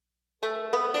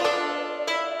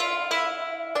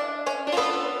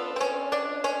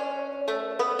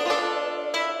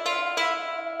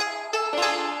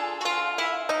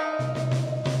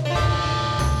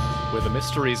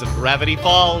mysteries of Gravity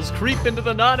Falls creep into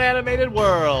the non-animated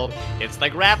world. It's the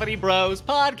Gravity Bros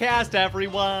podcast,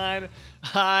 everyone.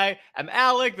 Hi, I'm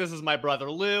Alec. This is my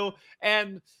brother Lou,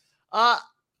 and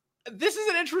this is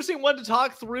an interesting one to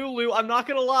talk through, Lou. I'm not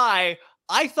gonna lie.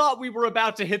 I thought we were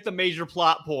about to hit the major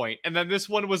plot point, and then this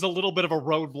one was a little bit of a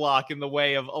roadblock in the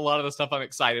way of a lot of the stuff I'm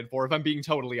excited for, if I'm being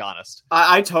totally honest.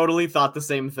 I totally thought the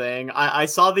same thing. I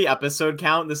saw the episode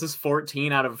count. This is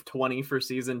 14 out of 20 for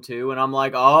season 2, and I'm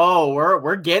like, oh,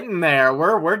 we're getting there.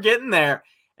 We're getting there.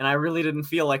 And I really didn't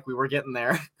feel like we were getting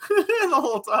there the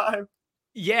whole time.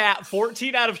 Yeah,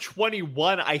 14 out of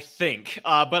 21, I think.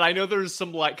 But I know there's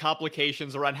some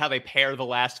complications around how they pair the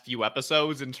last few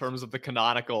episodes in terms of the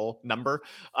canonical number.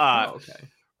 Okay.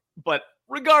 But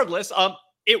regardless,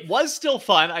 it was still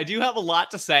fun. I do have a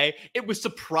lot to say. It was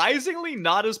surprisingly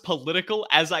not as political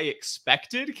as I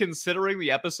expected, considering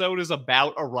the episode is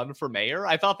about a run for mayor.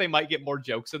 I thought they might get more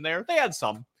jokes in there. They had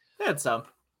some.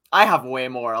 I have way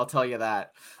more, I'll tell you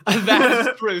that. That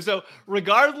is true. So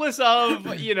regardless of,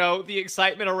 the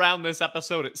excitement around this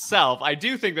episode itself, I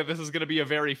do think that this is going to be a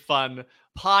very fun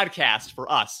podcast for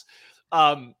us.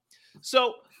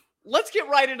 So let's get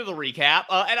right into the recap.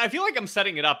 And I feel like I'm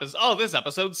setting it up as, this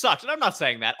episode sucked. And I'm not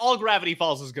saying that. All Gravity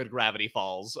Falls is good Gravity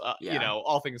Falls,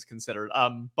 all things considered.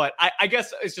 But I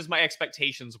guess it's just my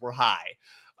expectations were high.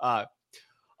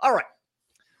 All right.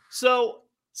 So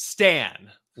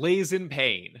Stan lays in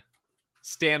pain.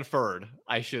 Stanford,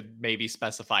 I should maybe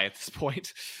specify at this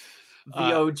point.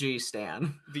 The OG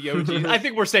Stan. The OG. I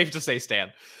think we're safe to say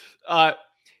Stan.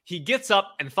 He gets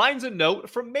up and finds a note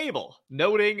from Mabel,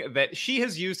 noting that she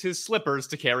has used his slippers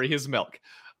to carry his milk.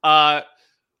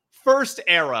 First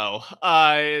arrow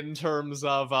in terms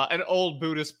of an old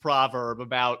Buddhist proverb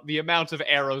about the amount of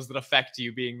arrows that affect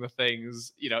you being the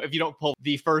things, if you don't pull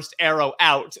the first arrow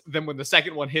out, then when the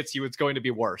second one hits you, it's going to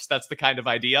be worse. That's the kind of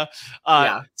idea.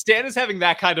 Stan is having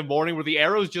that kind of morning where the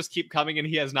arrows just keep coming and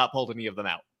he has not pulled any of them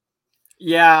out.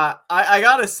 Yeah, I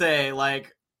gotta say,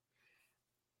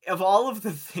 of all of the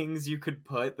things you could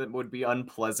put that would be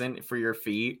unpleasant for your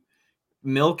feet,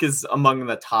 milk is among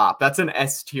the top. That's an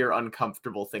S tier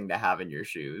uncomfortable thing to have in your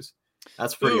shoes.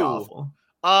 That's pretty awful.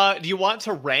 Do you want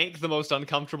to rank the most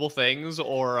uncomfortable things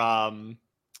or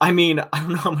I mean, I don't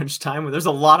know how much time. There's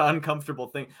a lot of uncomfortable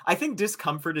things. I think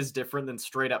discomfort is different than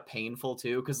straight up painful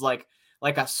too, because like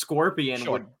a scorpion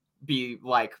would be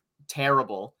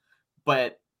terrible,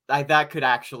 but that could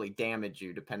actually damage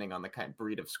you depending on the kind of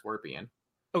breed of scorpion.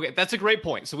 Okay, that's a great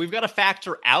point. So we've got to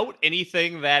factor out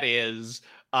anything that is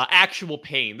actual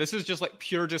pain. This is just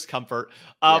pure discomfort.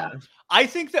 I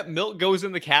think that milk goes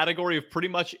in the category of pretty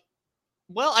much,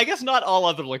 well, I guess not all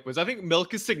other liquids. I think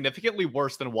milk is significantly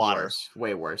worse than water.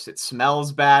 Way worse. It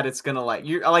smells bad. It's gonna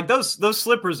those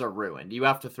slippers are ruined. You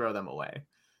have to throw them away.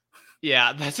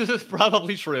 Yeah, that's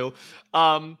probably true.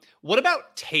 What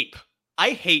about tape? I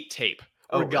hate tape.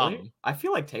 Or gum. Really? I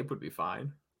feel like tape would be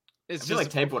fine. I feel like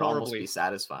tape would almost be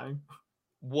satisfying.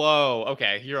 Whoa,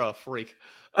 okay, you're a freak.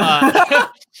 I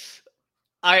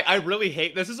really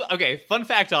hate this. Fun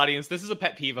fact, audience, this is a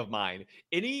pet peeve of mine.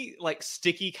 Any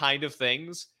sticky kind of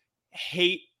things,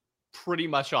 hate pretty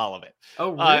much all of it.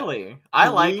 Oh really? I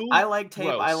like tape.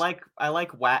 Gross. I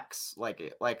like wax.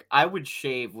 I would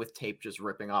shave with tape just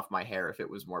ripping off my hair if it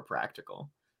was more practical.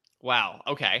 Wow,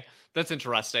 okay. That's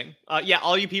interesting.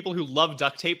 All you people who love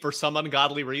duct tape for some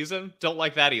ungodly reason, don't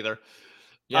like that either.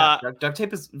 Yeah, duct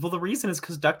tape is... Well, the reason is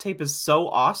because duct tape is so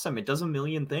awesome. It does a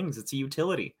million things. It's a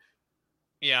utility.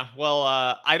 Yeah, well,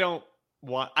 I don't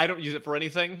use it for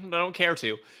anything. I don't care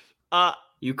to.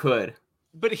 You could.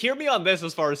 But hear me on this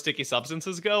as far as sticky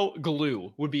substances go.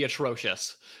 Glue would be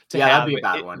atrocious to have that'd be a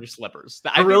bad one. In your slippers.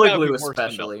 Gorilla Glue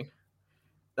especially.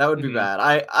 That would be bad.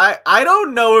 I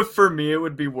don't know if for me it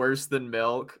would be worse than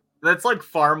milk. That's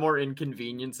far more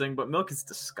inconveniencing, but milk is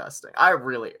disgusting.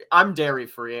 I'm dairy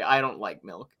free. I don't like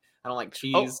milk. I don't like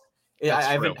cheese. I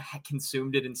haven't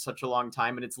consumed it in such a long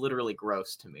time, and it's literally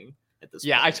gross to me at this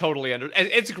point. I totally understand.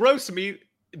 It's gross to me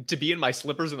to be in my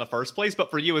slippers in the first place,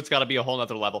 but for you, it's got to be a whole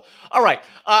nother level. All right.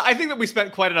 I think that we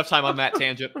spent quite enough time on that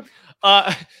tangent.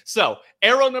 So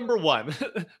arrow number 1,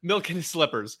 milk in his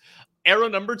slippers. Arrow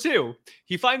number 2,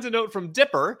 he finds a note from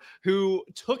Dipper, who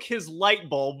took his light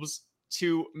bulbs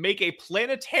to make a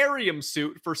planetarium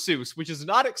suit for Seuss, which is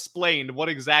not explained what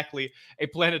exactly a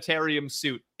planetarium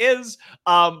suit is.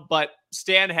 But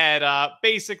Stan had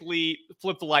basically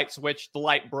flipped the light switch, the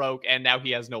light broke, and now he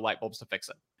has no light bulbs to fix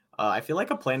it. I feel like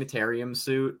a planetarium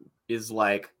suit is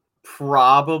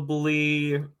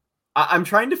probably... I'm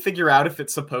trying to figure out if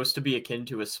it's supposed to be akin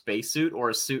to a spacesuit or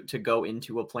a suit to go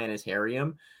into a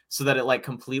planetarium so that it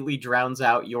completely drowns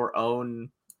out your own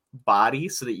body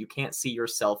so that you can't see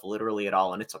yourself literally at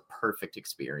all, and it's a perfect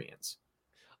experience.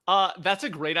 That's a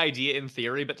great idea in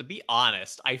theory, but to be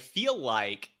honest, I feel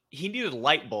like he needed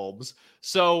light bulbs.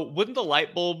 So wouldn't the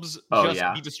light bulbs just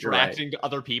be distracting to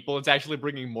other people? It's actually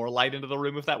bringing more light into the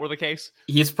room if that were the case.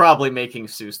 He's probably making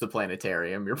Seuss the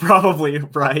planetarium. You're probably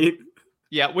right.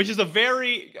 Yeah, which is a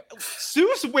very...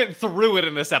 Seuss went through it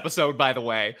in this episode, by the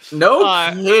way. No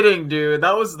kidding, dude.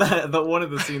 That was the one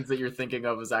of the scenes that you're thinking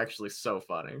of is actually so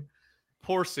funny.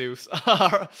 Poor Seuss.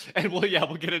 And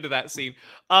we'll get into that scene.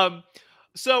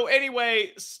 So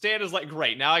anyway, Stan is like,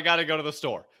 great, now I gotta go to the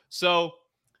store. So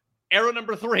arrow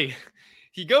number 3,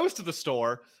 he goes to the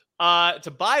store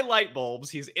to buy light bulbs.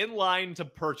 He's in line to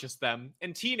purchase them.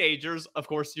 And teenagers, of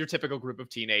course, your typical group of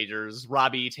teenagers,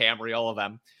 Robbie, Tamri, all of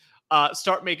them,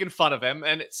 start making fun of him.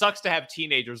 And it sucks to have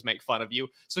teenagers make fun of you.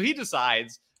 So he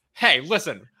decides, hey,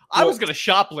 listen, I was going to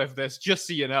shoplift this, just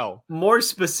so you know. More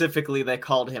specifically, they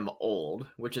called him old,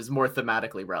 which is more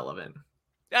thematically relevant.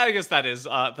 I guess that is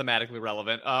thematically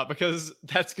relevant because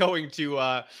that's going to,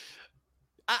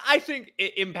 I think,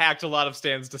 impact a lot of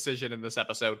Stan's decision in this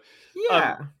episode.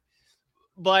 Yeah.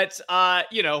 But,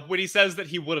 when he says that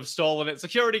he would have stolen it,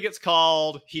 security gets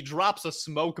called. He drops a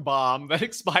smoke bomb that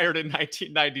expired in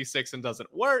 1996 and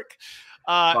doesn't work.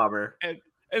 Bummer.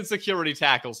 And security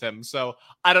tackles him. So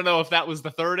I don't know if that was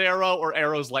the third arrow or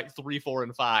arrows like 3, 4,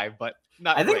 and 5, but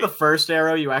not I think great. the first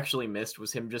arrow you actually missed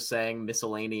was him just saying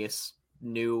miscellaneous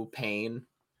new pain.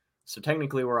 So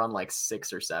technically we're on like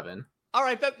 6 or 7. All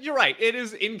right, you're right. It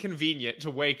is inconvenient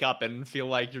to wake up and feel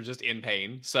like you're just in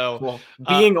pain. So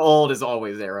being old is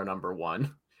always arrow number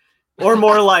 1. Or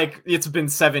more like it's been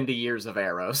 70 years of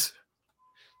arrows.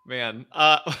 Man,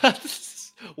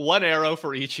 1 arrow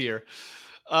for each year.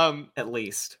 At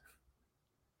least.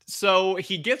 So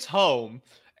he gets home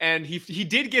and he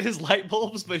did get his light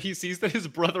bulbs, but he sees that his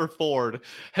brother Ford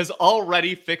has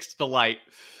already fixed the light.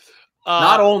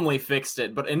 Not only fixed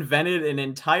it, but invented an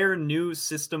entire new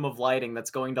system of lighting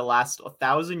that's going to last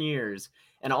 1,000 years,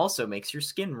 and also makes your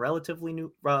skin relatively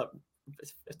new.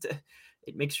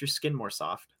 It makes your skin more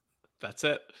soft. That's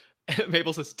it.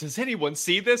 Mabel says, "Does anyone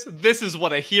see this? This is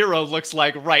what a hero looks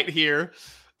like right here."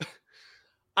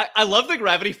 I love the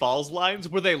Gravity Falls lines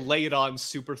where they lay it on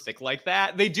super thick like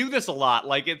that. They do this a lot.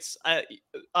 Like it's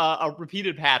a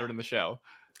repeated pattern in the show.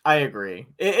 I agree.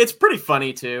 It's pretty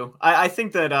funny too. I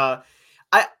think that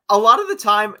a lot of the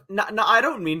time, I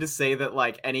don't mean to say that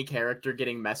like any character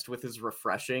getting messed with is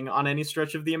refreshing on any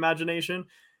stretch of the imagination,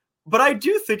 but I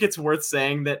do think it's worth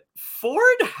saying that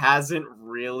Ford hasn't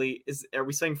really. Are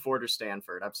we saying Ford or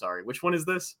Stanford? I'm sorry. Which one is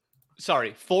this?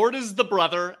 Sorry, Ford is the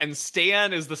brother, and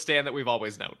Stan is the Stan that we've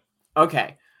always known.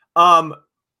 Okay. I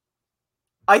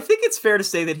think it's fair to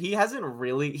say that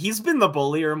he's been the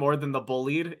bullier more than the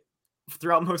bullied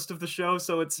throughout most of the show,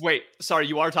 so it's... Wait, sorry,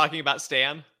 you are talking about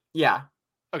Stan? Yeah.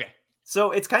 Okay.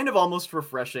 So it's kind of almost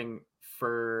refreshing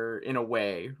in a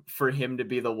way, for him to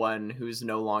be the one who's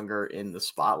no longer in the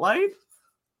spotlight,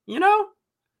 you know?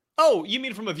 Oh, you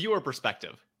mean from a viewer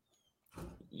perspective?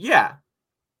 Yeah.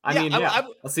 I mean,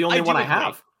 that's the only one I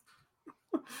have.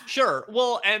 Sure.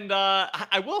 Well, and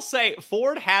I will say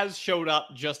Ford has showed up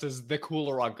just as the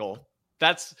cooler uncle.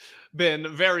 That's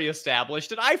been very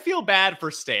established, and I feel bad for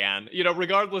Stan,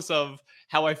 regardless of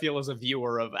how I feel as a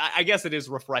viewer. I guess it is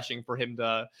refreshing for him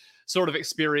to sort of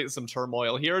experience some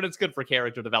turmoil here, and it's good for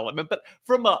character development, but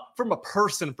from a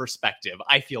person perspective,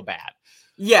 I feel bad.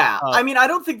 Yeah, I mean, I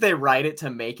don't think they write it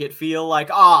to make it feel like,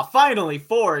 finally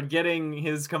Ford getting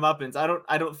his comeuppance.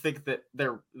 I don't think that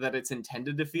it's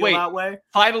intended to feel that way.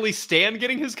 Finally Stan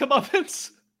getting his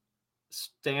comeuppance?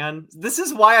 Stan. This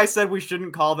is why I said we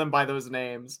shouldn't call them by those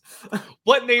names.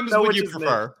 What names would you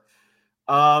prefer?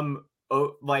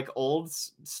 Like old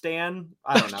Stan?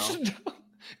 I don't know.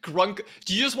 Grunk.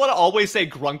 Do you just want to always say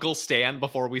Grunkle Stan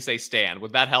before we say Stan?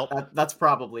 Would that help? That's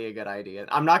probably a good idea.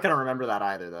 I'm not going to remember that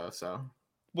either, though, so.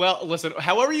 Well, listen,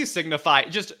 however you signify,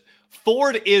 just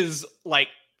Ford is, like,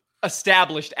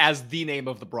 established as the name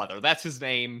of the brother. That's his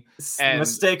name.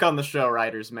 Mistake on the show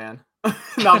writers, man.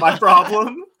 Not my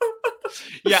problem.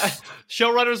 Yeah,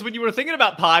 showrunners, when you were thinking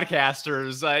about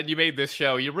podcasters and you made this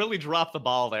show, you really dropped the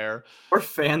ball there. Or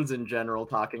fans in general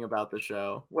talking about the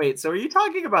show. Wait, so are you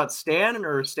talking about Stan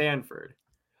or Stanford?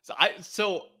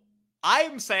 So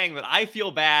I'm saying that I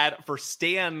feel bad for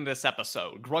Stan this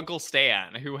episode, Grunkle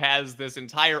Stan, who has this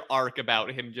entire arc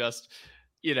about him just,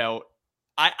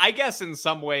 I guess in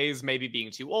some ways maybe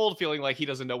being too old, feeling like he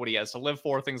doesn't know what he has to live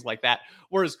for, things like that.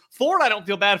 Whereas Ford, I don't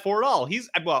feel bad for at all.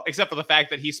 Except for the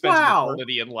fact that he spends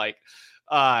eternity in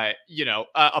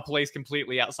a place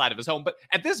completely outside of his home. But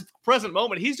at this present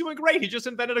moment, he's doing great. He just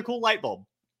invented a cool light bulb.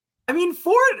 I mean,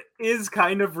 Ford is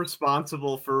kind of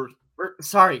responsible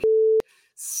sorry,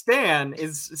 Stan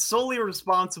is solely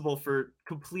responsible for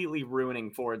completely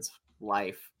ruining Ford's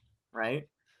life, right?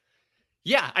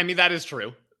 Yeah, I mean that is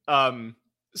true.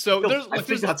 So I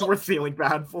think that's worth feeling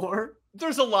bad for.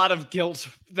 There's a lot of guilt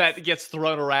that gets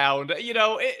thrown around. At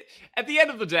the end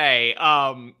of the day,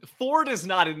 Ford is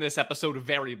not in this episode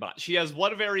very much. He has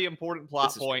one very important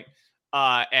plot point,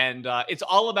 and it's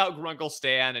all about Grunkle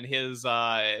Stan and his,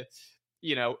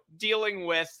 dealing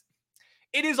with.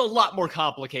 It is a lot more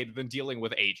complicated than dealing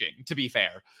with aging, to be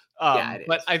fair. Yeah, it is.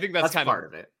 But I think that's kind part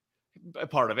of it.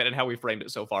 Part of it and how we framed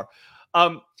it so far.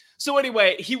 So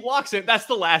anyway, he walks in. That's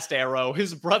the last arrow.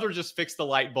 His brother just fixed the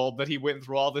light bulb that he went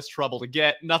through all this trouble to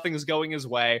get. Nothing's going his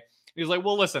way. He's like,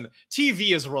 well, listen,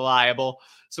 TV is reliable.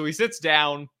 So he sits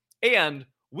down and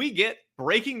we get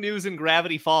breaking news in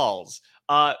Gravity Falls.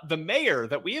 The mayor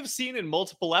that we have seen in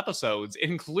multiple episodes,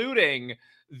 including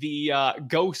the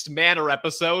Ghost Manor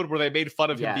episode where they made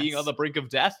fun of him being on the brink of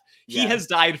death, he has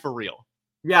died for real.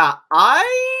 Yeah,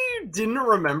 I didn't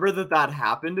remember that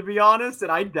happened, to be honest,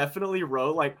 and I definitely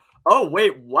wrote like, oh,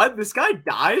 wait, what? This guy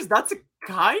dies? That's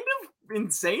kind of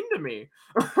insane to me.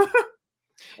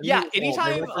 Yeah,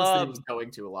 anytime he was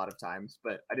going to a lot of times,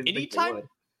 but I didn't think they would.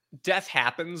 Death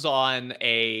happens on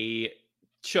a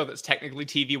show that's technically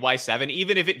TVY7,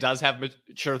 even if it does have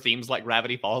mature themes like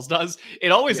Gravity Falls does,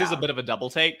 it always is a bit of a double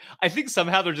take. I think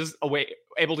somehow they're just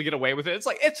able to get away with it. It's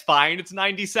like, it's fine. It's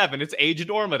 97. It's age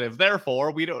normative.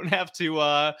 Therefore, we don't have to,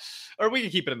 or we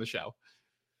can keep it in the show.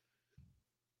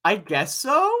 I guess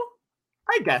so.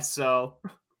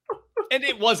 And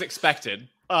it was expected.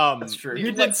 That's true.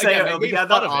 He did say he had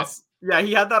that awesome. Yeah,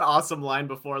 he had that awesome line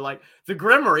before, like, the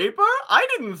Grim Reaper? I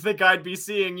didn't think I'd be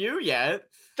seeing you yet.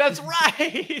 That's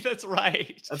right. That's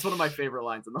right. That's one of my favorite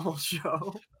lines in the whole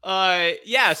show.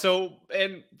 Yeah. So,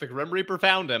 and the Grim Reaper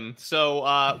found him.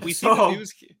 So, we see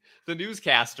the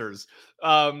newscasters.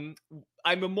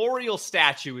 A memorial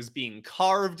statue is being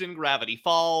carved in Gravity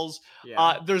Falls.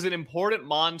 Yeah. There's an important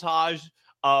montage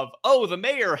of, the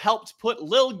mayor helped put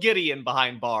Lil Gideon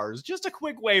behind bars. Just a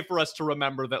quick way for us to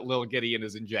remember that Lil Gideon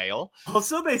is in jail.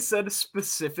 Also, they said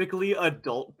specifically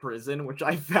adult prison, which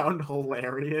I found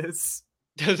hilarious.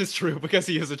 That is true, because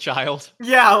he is a child.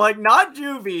 Yeah, like, not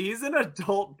juvie. He's in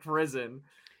adult prison.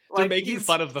 They're making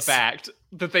fun of the fact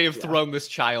that they have thrown this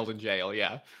child in jail,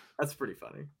 yeah. That's pretty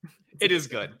funny. It is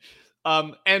good.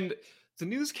 And the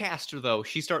newscaster, though,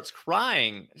 she starts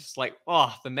crying. It's like,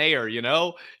 the mayor,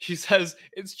 She says,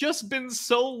 it's just been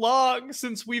so long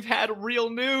since we've had real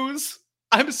news.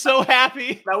 I'm so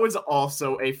happy. That was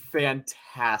also a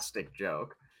fantastic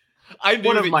joke. I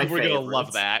knew that you were going to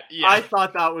love that. Yeah. I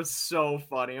thought that was so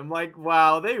funny. I'm like,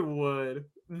 wow, they would.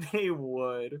 They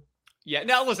would. Yeah,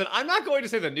 now listen, I'm not going to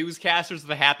say the newscasters are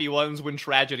the happy ones when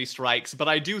tragedy strikes, but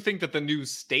I do think that the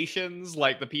news stations,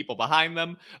 like the people behind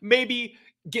them, maybe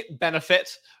get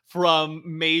benefit from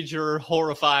major,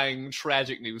 horrifying,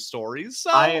 tragic news stories. So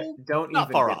I don't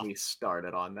even get me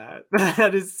started on that.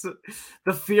 That is,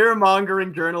 the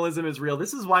fear-mongering journalism is real.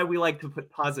 This is why we like to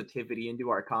put positivity into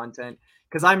our content,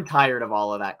 because I'm tired of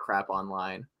all of that crap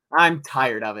online. I'm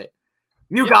tired of it.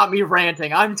 You got me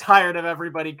ranting. I'm tired of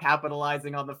everybody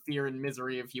capitalizing on the fear and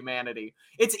misery of humanity.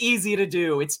 It's easy to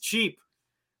do. It's cheap.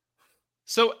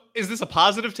 So, is this a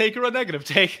positive take or a negative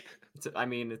take? I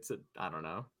don't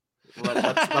know.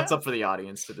 That's up for the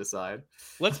audience to decide.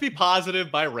 Let's be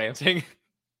positive by ranting.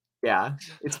 Yeah,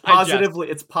 it's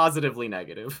positively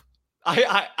negative.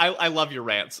 I love your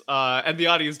rants, and the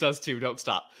audience does too. Don't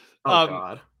stop. Oh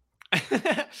God.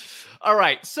 All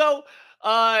right, so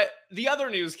the other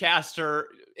newscaster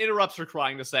interrupts her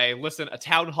crying to say, listen, a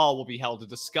town hall will be held to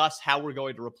discuss how we're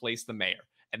going to replace the mayor.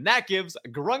 And that gives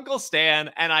Grunkle Stan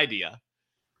an idea.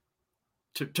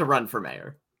 To run for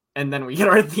mayor. And then we get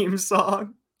our theme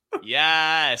song.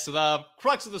 Yeah, so the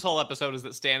crux of this whole episode is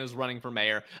that Stan is running for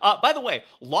mayor. By the way,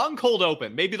 long cold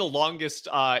open, maybe the longest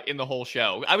in the whole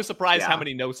show. I was surprised how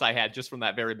many notes I had just from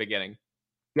that very beginning.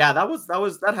 Yeah,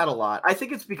 that had a lot. I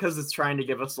think it's because it's trying to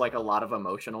give us like a lot of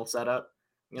emotional setup,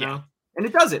 you know? And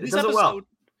it does it. It does it well.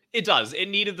 It does. It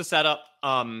needed the setup.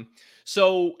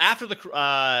 So after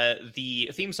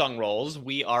the theme song rolls,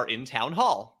 we are in town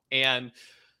hall, and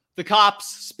the cops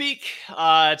speak,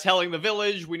 telling the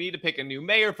village we need to pick a new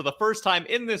mayor for the first time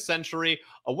in this century.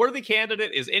 A worthy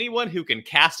candidate is anyone who can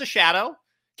cast a shadow,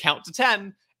 count to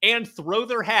 10, and throw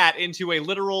their hat into a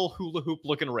literal hula hoop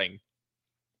looking ring.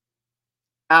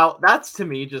 Now, that's to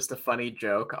me just a funny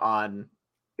joke on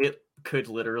it could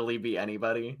literally be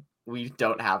anybody. We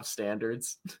don't have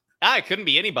standards. It couldn't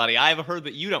be anybody. I have heard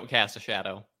that you don't cast a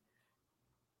shadow.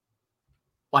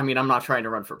 Well, I mean, I'm not trying to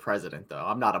run for president, though.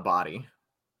 I'm not a body.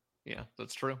 Yeah,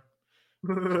 that's true.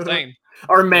 Insane.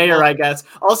 Or mayor, I guess.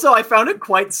 Also, I found it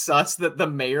quite sus that the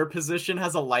mayor position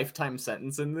has a lifetime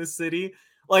sentence in this city.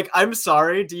 Like, I'm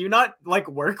sorry, do you not, like,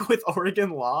 work with Oregon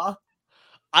law?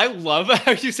 I love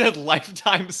how you said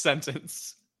lifetime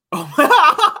sentence. Oh.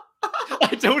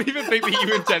 I don't even think that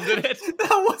you intended it.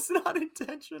 That was not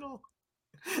intentional.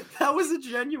 That was a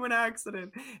genuine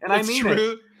accident. And It's I mean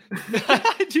true.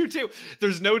 I do too.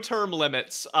 There's no term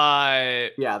limits.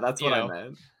 Yeah, that's what I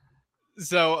meant.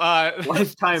 So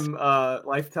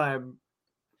lifetime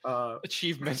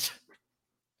achievement.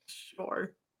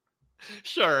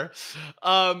 Sure.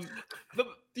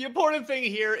 The important thing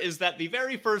here is that the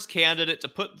very first candidate to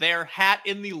put their hat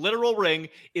in the literal ring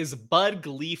is Bud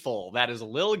Gleeful. That is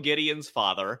Lil Gideon's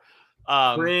father.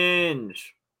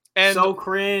 Cringe. And so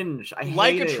cringe. I hate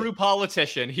like a it. true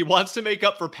politician, he wants to make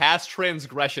up for past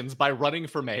transgressions by running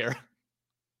for mayor.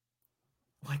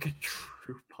 Like a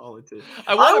true politician.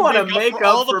 I want to make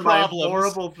up for my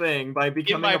horrible thing by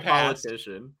becoming a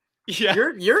politician. Yeah,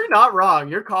 you're not wrong.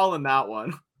 You're calling that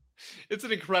one. It's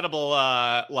an incredible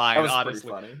line, that was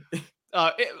honestly. Pretty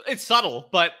funny. It's subtle,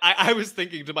 but I was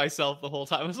thinking to myself the whole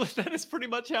time, I was like, that is pretty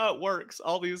much how it works.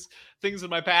 All these things in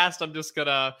my past, I'm just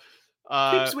gonna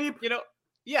sweep.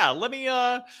 Yeah, let me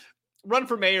run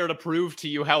for mayor to prove to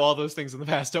you how all those things in the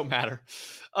past don't matter.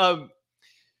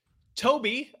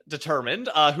 Toby, determined,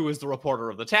 who is the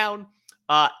reporter of the town,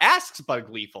 asks Bud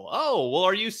Gleeful, "Oh, well,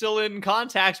 are you still in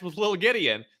contact with Lil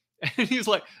Gideon?" And he's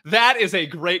like, "That is a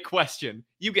great question.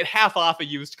 You get half off a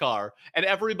used car, and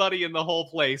everybody in the whole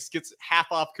place gets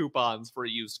half off coupons for a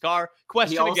used car."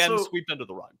 Question again, swept under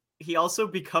the rug. He also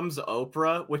becomes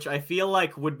Oprah, which I feel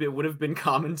like would have been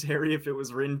commentary if it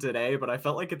was written today, but I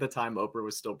felt like at the time Oprah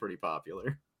was still pretty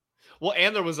popular. Well,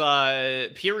 and there was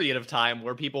a period of time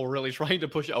where people were really trying to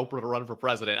push Oprah to run for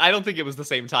president. I don't think it was the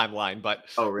same timeline, but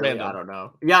oh really? Random. I don't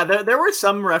know. Yeah, there were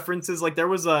some references. Like there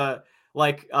was a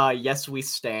 "Yes, we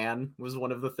stan" was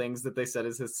one of the things that they said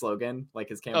is his slogan, like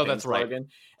his campaign slogan.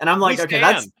 Right. And I'm like, okay,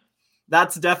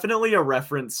 that's definitely a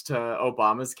reference to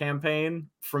Obama's campaign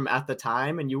from at the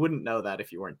time, and you wouldn't know that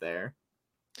if you weren't there.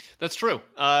 That's true,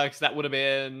 because that would have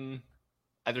been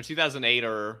either 2008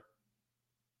 or.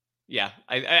 Yeah,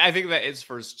 I think that is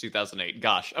first 2008.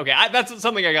 Gosh, okay, that's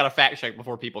something I gotta fact check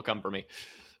before people come for me.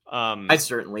 I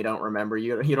certainly don't remember.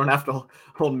 You don't have to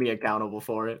hold me accountable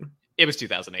for it. It was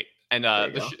 2008, and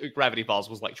Gravity Falls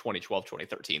was like 2012,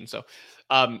 2013. So,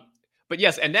 but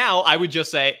yes, and now I would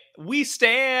just say "we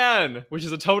stan," which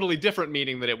is a totally different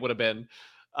meaning than it would have been.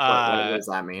 What does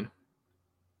that mean?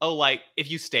 Oh, like if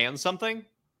you stan something.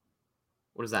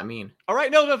 What does that mean? All right,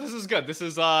 no, this is good. This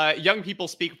is young people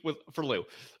speak for Lou.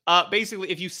 Basically,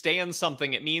 if you stan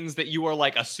something, it means that you are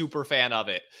like a super fan of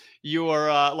it. You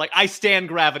are like, I stan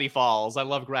Gravity Falls. I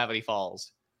love Gravity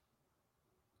Falls.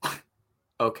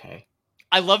 Okay.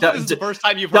 I love that this is the first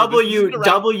time you've heard W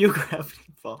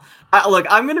Gravity Falls. Look,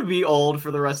 I'm going to be old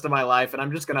for the rest of my life, and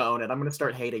I'm just going to own it. I'm going to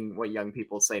start hating what young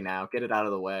people say now. Get it out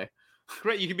of the way.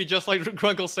 Great, you can be just like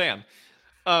Uncle Sam.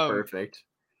 Perfect.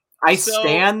 I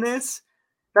stan this?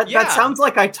 That sounds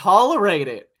like I tolerate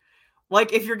it.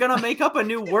 Like, if you're going to make up a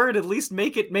new word, at least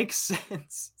make it make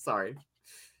sense. Sorry.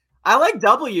 I like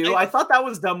W. I thought that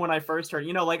was dumb when I first heard,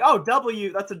 like, oh,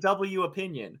 W, that's a W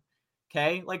opinion.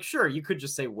 Okay? Like, sure, you could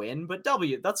just say win, but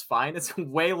W, that's fine. It's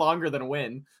way longer than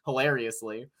win,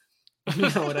 hilariously. You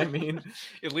know what I mean?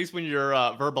 At least when you're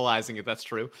verbalizing it, that's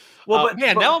true. Well, but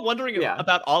now I'm wondering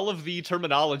about all of the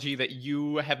terminology that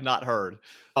you have not heard.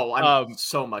 Oh, I'm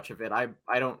so much of it. I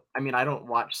don't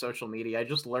watch social media. I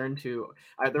just learned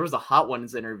there was a Hot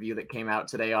Ones interview that came out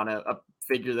today on a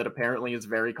figure that apparently is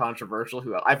very controversial,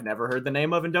 who I've never heard the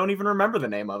name of and don't even remember the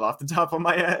name of off the top of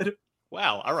my head.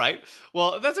 Wow. All right.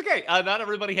 Well, that's okay. Not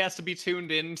everybody has to be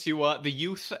tuned into the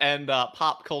youth and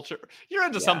pop culture. You're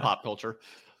into some pop culture.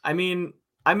 I mean,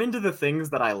 I'm into the things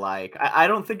that I like. I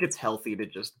don't think it's healthy to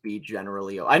just be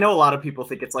generally. I know a lot of people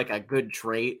think it's like a good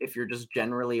trait if you're just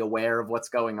generally aware of what's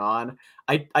going on.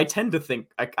 I tend to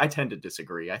think I tend to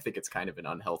disagree. I think it's kind of an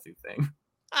unhealthy thing.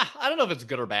 I don't know if it's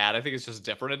good or bad. I think it's just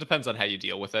different. It depends on how you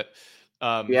deal with it.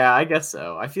 Yeah, I guess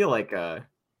so. I feel like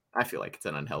it's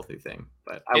an unhealthy thing,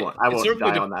 but I won't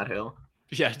die on that hill.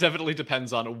 Yeah, it definitely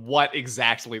depends on what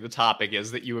exactly the topic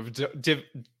is that you have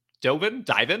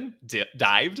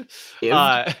dived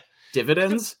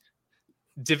dividends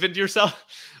dividend yourself.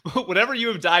 Whatever you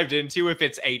have dived into, if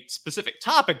it's a specific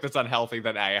topic that's unhealthy,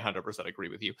 then I 100% agree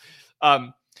with you.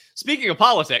 Speaking of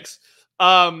politics,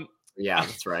 yeah,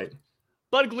 that's right.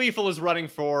 Bud Gleeful is running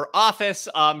for office.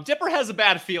 Dipper has a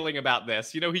bad feeling about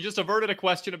this. He just averted a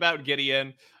question about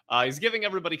Gideon. He's giving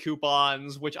everybody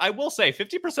coupons, which I will say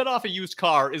 50% off a used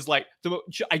car is like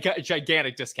a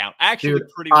gigantic discount. Actually, Dude,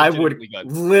 pretty I would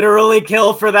good. Literally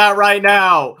kill for that right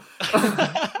now.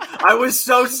 I was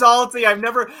so salty. I've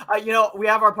never, we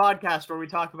have our podcast where we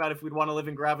talk about if we'd want to live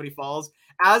in Gravity Falls.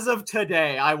 As of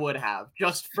today, I would have,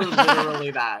 just for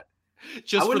literally that.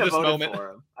 Just I wouldn't for this have voted moment. for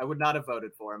him. I would not have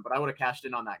voted for him, but I would have cashed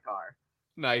in on that car.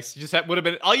 Nice. You just would have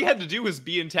been, all you had to do was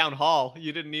be in town hall.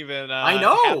 You didn't even I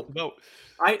know. have to vote.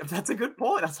 That's a good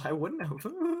point. I wouldn't have,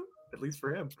 at least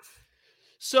for him.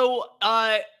 So,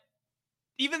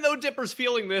 even though Dipper's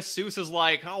feeling this, Seuss is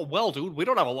like, oh, well, dude, we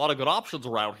don't have a lot of good options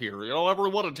around here.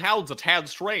 Everyone in town's a tad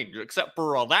strange, except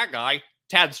for that guy,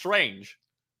 Tad Strange.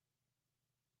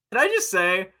 Can I just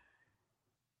say,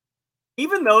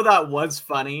 even though that was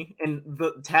funny, and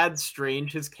the Tad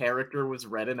Strange, his character was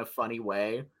read in a funny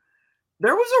way,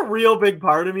 there was a real big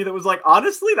part of me that was like,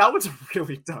 honestly, that was a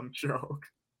really dumb joke.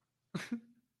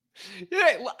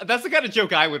 Yeah, that's the kind of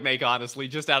joke I would make, honestly,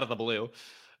 just out of the blue.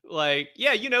 Like,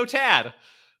 yeah, Tad.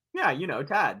 Yeah,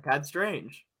 Tad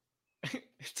Strange.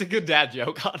 It's a good dad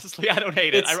joke, honestly. I don't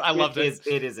hate it. I loved it.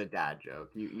 It is a dad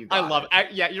joke. You I love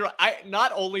it. Yeah, you're right.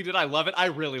 Not only did I love it, I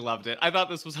really loved it. I thought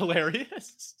this was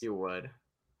hilarious. You would.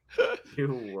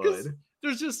 You would.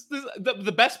 There's just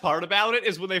the best part about it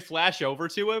is when they flash over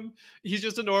to him. He's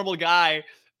just a normal guy,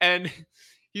 and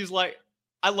he's like,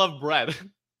 "I love bread."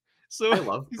 So I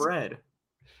love bread.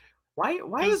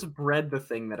 Why is bread the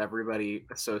thing that everybody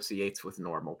associates with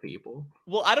normal people?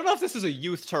 Well, I don't know if this is a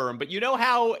youth term, but you know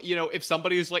how, if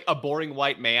somebody is like a boring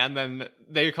white man, then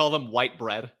they call them white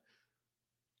bread.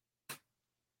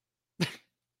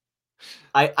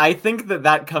 I think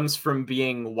that comes from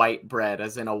being white bread,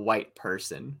 as in a white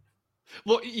person.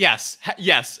 Well, yes,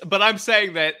 but I'm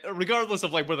saying that regardless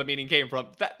of like where the meaning came from,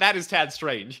 that is Tad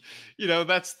Strange.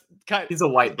 That's kind. He's a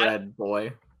white bread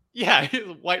boy. Yeah, he's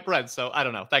white bread. So I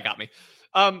don't know. That got me.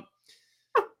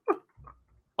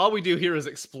 All we do here is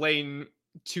explain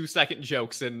 2-second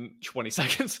jokes in 20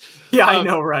 seconds. Yeah, I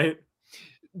know, right?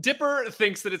 Dipper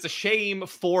thinks that it's a shame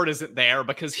Ford isn't there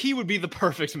because he would be the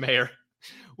perfect mayor,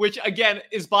 which again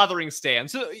is bothering Stan.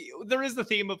 So there is the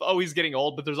theme of, oh, he's getting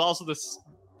old, but there's also this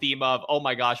theme of, oh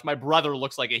my gosh, my brother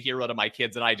looks like a hero to my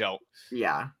kids and I don't.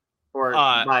 Yeah. Or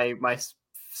my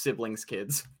siblings'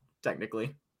 kids,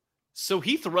 technically. So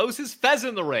he throws his fez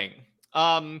in the ring.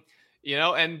 And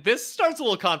this starts a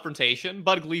little confrontation.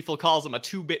 Bud Gleeful calls him a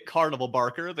 2-bit carnival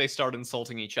barker. They start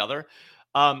insulting each other.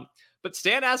 But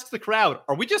Stan asks the crowd,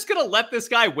 are we just going to let this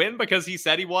guy win because he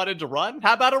said he wanted to run?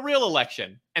 How about a real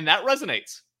election? And that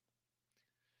resonates.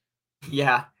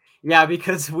 Yeah,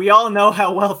 because we all know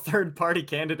how well third-party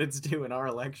candidates do in our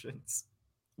elections.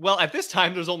 Well, at this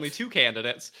time, there's only 2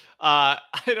 candidates. I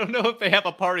don't know if they have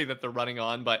a party that they're running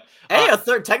on, but hey,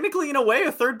 technically, in a way,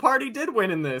 a third party did win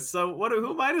in this. So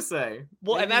who am I to say?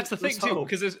 Well, maybe, and that's the thing too,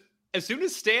 because as soon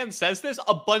as Stan says this,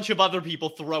 a bunch of other people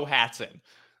throw hats in,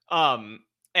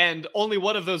 and only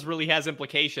one of those really has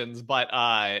implications. But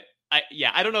I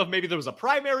don't know if maybe there was a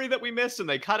primary that we missed and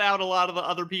they cut out a lot of the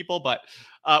other people, but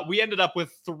we ended up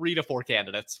with 3 to 4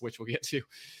 candidates, which we'll get to.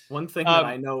 One thing that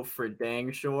I know for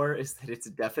dang sure is that it's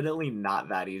definitely not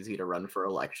that easy to run for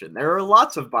election. There are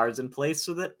lots of bars in place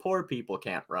so that poor people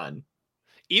can't run.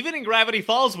 Even in Gravity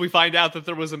Falls, we find out that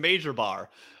there was a major bar.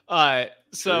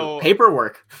 So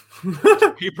paperwork.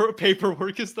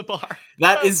 Paperwork is the bar.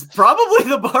 That is probably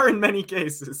the bar in many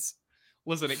cases.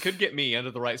 Listen, it could get me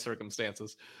under the right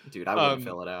circumstances. Dude, I wouldn't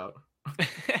fill it out.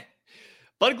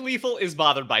 Bud Gleeful is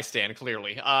bothered by Stan,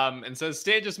 clearly, and says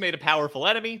Stan just made a powerful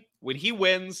enemy. When he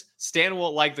wins, Stan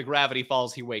won't like the Gravity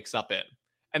Falls he wakes up in.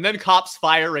 And then cops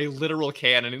fire a literal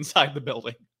cannon inside the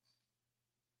building.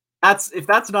 If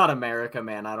that's not America,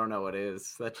 man, I don't know what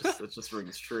is. That just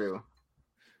rings true.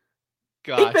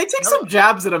 Gosh. They take some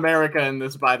jabs at America in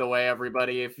this, by the way,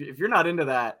 everybody. If you're not into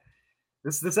that,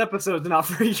 this episode's not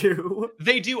for you.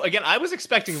 They do. Again, I was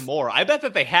expecting more. I bet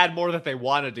that they had more that they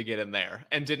wanted to get in there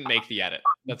and didn't make the edit.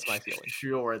 That's my feeling.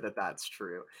 Sure that's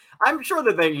true. I'm sure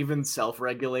that they even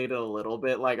self-regulated a little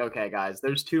bit. Like, okay, guys,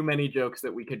 there's too many jokes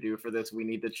that we could do for this. We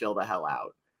need to chill the hell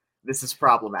out. This is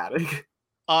problematic.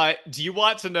 Do you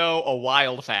want to know a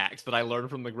wild fact that I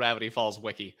learned from the Gravity Falls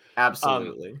wiki?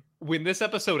 Absolutely. When this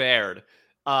episode aired,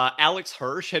 Alex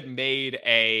Hirsch had made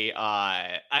a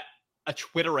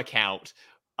Twitter account,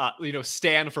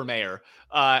 Stan for mayor.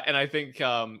 And I think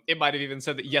it might have even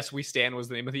said that, yes, we Stan was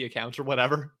the name of the account or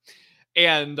whatever.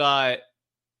 And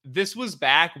this was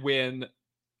back when,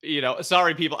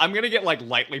 sorry, people, I'm going to get like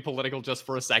lightly political just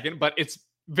for a second, but it's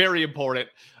very important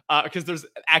because there's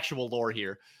actual lore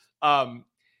here. The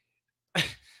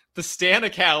Stan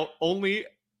account only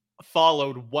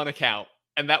followed one account,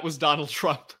 and that was Donald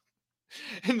Trump.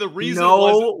 And the reason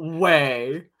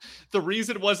the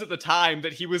reason was at the time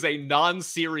that he was a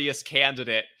non-serious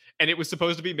candidate, and it was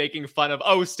supposed to be making fun of,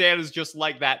 oh, Stan is just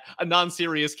like that, a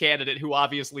non-serious candidate who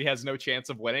obviously has no chance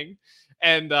of winning.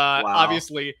 And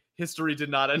obviously, history did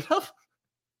not end up.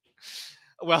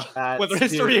 Well, whether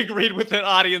history agreed with the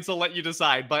audience, I'll let you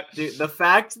decide. But dude, the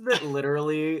fact that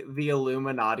literally the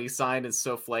Illuminati sign is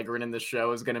so flagrant in the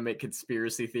show is going to make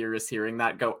conspiracy theorists hearing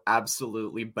that go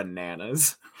absolutely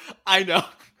bananas. I know.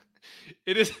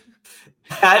 It is.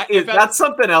 That's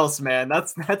something else, man.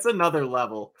 That's another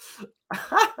level.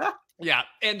 Yeah,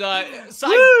 and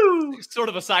sort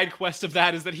of a side quest of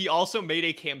that is that he also made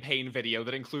a campaign video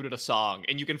that included a song,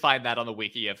 and you can find that on the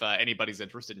wiki if anybody's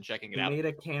interested in checking it out. He made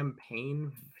a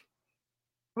campaign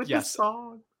with the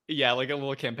song? Yeah, like a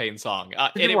little campaign song.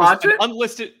 Did you watch it?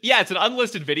 Unlisted. Yeah, it's an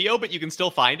unlisted video, but you can still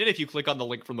find it if you click on the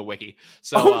link from the wiki.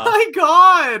 So, oh my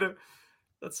god,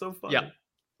 that's so funny. Yeah,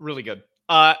 really good.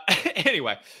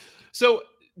 Anyway, so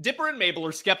Dipper and Mabel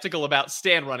are skeptical about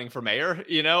Stan running for mayor.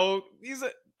 You know,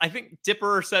 I think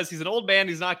Dipper says he's an old man,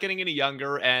 he's not getting any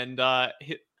younger, and I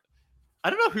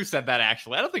don't know who said that,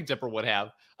 actually. I don't think Dipper would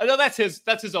have. No, that's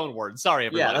his own words. Sorry,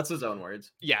 everyone. Yeah, that's his own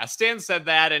words. Yeah, Stan said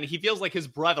that, and he feels like his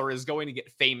brother is going to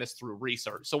get famous through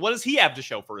research. So what does he have to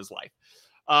show for his life?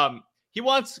 He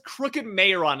wants crooked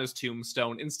mayor on his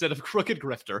tombstone instead of crooked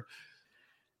grifter.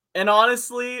 And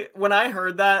honestly, when I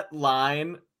heard that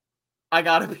line, I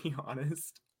gotta be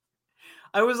honest,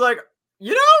 I was like,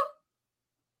 you know,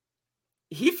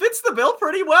 he fits the bill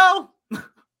pretty well.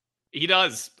 He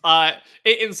does.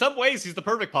 In some ways, he's the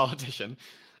perfect politician.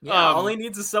 Yeah, all he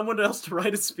needs is someone else to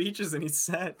write his speeches and he's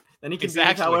set. Then he can do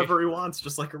however he wants,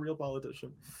 just like a real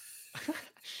politician.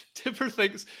 Dipper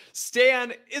thinks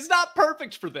Stan is not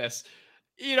perfect for this.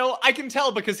 You know, I can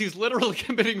tell because he's literally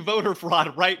committing voter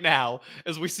fraud right now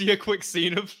as we see a quick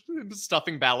scene of him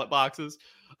stuffing ballot boxes.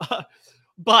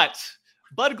 But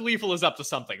Bud Gleeful is up to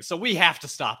something, so we have to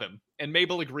stop him. And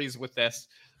Mabel agrees with this.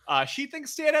 She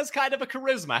thinks Stan has kind of a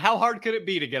charisma. How hard could it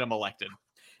be to get him elected?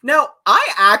 Now, I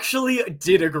actually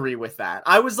did agree with that.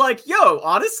 I was like, yo,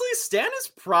 honestly, Stan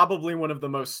is probably one of the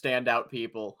most standout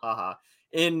people,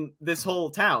 in this whole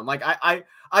town. Like,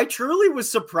 I truly was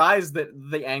surprised that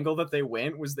the angle that they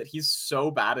went was that he's so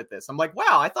bad at this. I'm like,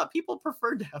 wow, I thought people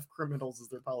preferred to have criminals as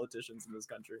their politicians in this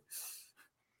country.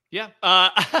 Yeah,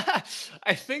 I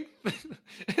think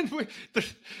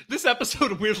this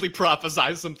episode weirdly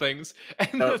prophesized some things,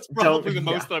 and that's probably the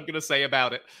most that I'm going to say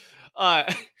about it.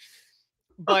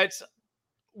 But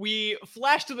we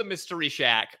flash to the Mystery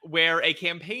Shack, where a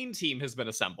campaign team has been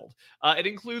assembled. It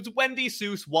includes Wendy,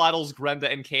 Seuss, Waddles, Grenda,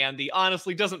 and Candy.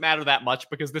 Honestly, doesn't matter that much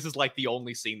because this is like the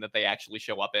only scene that they actually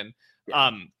show up in.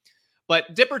 Yeah.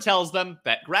 But Dipper tells them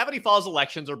that Gravity Falls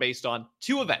elections are based on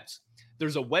two events.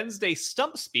 There's a Wednesday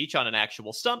stump speech on an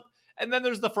actual stump, and then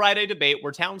there's the Friday debate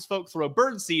where townsfolk throw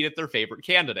birdseed at their favorite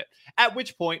candidate, at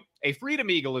which point a Freedom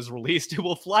Eagle is released who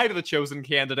will fly to the chosen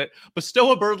candidate,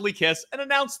 bestow a birdly kiss, and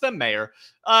announce them mayor.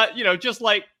 You know, just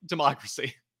like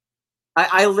democracy.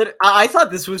 I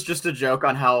thought this was just a joke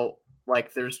on how,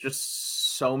 like, there's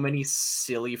just so many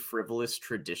silly, frivolous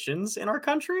traditions in our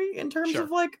country in terms of,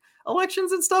 like,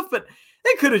 elections and stuff, but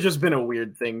it could have just been a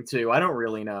weird thing, too. I don't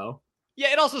really know.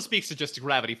 Yeah, it also speaks to just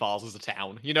Gravity Falls as a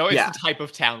town. You know, it's the type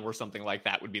of town where something like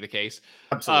that would be the case.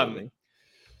 Absolutely.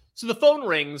 So the phone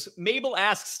rings. Mabel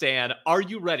asks Stan, are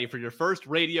you ready for your first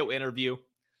radio interview?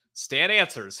 Stan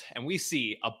answers, and we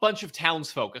see a bunch of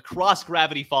townsfolk across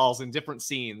Gravity Falls in different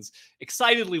scenes,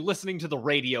 excitedly listening to the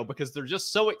radio because they're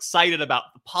just so excited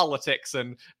about the politics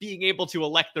and being able to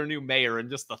elect their new mayor and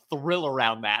just the thrill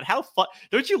around that. How fun.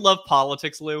 Don't you love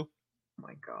politics, Lou? Oh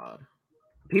my God.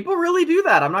 People really do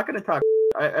that. I'm not going to talk.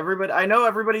 I know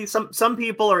everybody. Some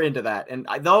people are into that, and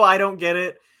though I don't get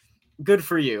it, good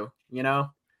for you. You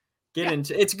know,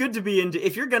 into. It's good to be into.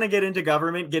 If you're going to get into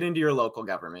government, get into your local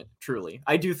government. Truly,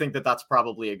 I do think that that's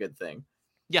probably a good thing.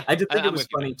 Yeah, I did think it was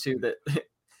funny too that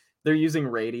they're using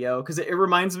radio because it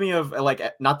reminds me of, like,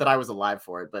 not that I was alive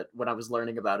for it, but when I was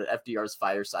learning about it, FDR's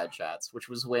fireside chats, which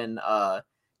was when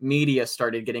media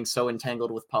started getting so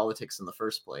entangled with politics in the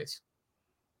first place.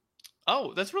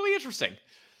 Oh, that's really interesting.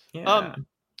 Yeah.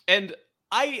 And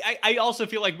I also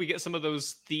feel like we get some of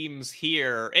those themes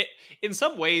here. In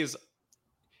some ways,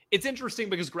 it's interesting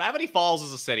because Gravity Falls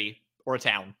is a city or a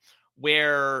town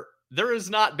where there has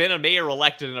not been a mayor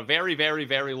elected in a very, very,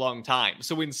 very long time.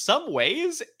 So in some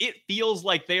ways, it feels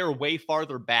like they are way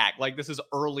farther back. Like this is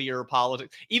earlier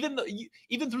politics. Even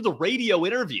through the radio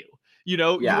interview,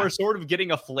 You are sort of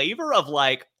getting a flavor of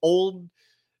like old,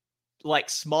 like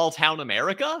small town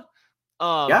America.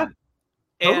 Yeah,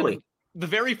 totally. And the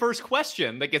very first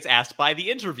question that gets asked by the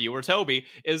interviewer, Toby,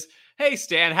 is, "Hey,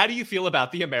 Stan, how do you feel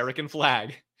about the American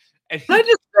flag?" And Can I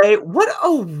just say, what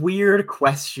a weird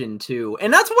question, too.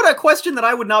 And that's what a question that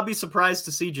I would not be surprised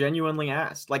to see genuinely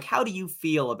asked. Like, how do you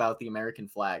feel about the American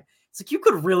flag? It's like, you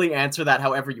could really answer that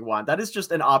however you want. That is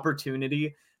just an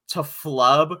opportunity to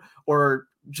flub or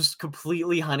just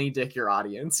completely honey dick your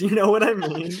audience. You know what I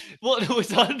mean? Well, no,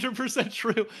 it's 100%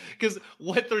 true, because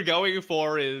what they're going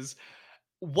for is,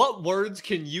 what words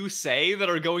can you say that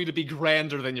are going to be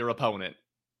grander than your opponent?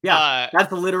 Yeah,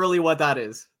 that's literally what that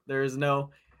is. There is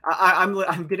no...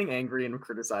 I'm getting angry and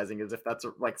criticizing as if that's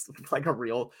like a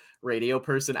real radio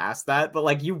person asked that, but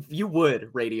like you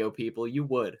would, radio people, you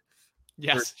would.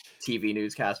 Yes. Or TV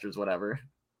newscasters, whatever.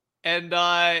 And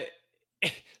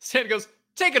Stan goes,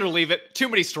 "Take it or leave it. Too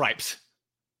many stripes."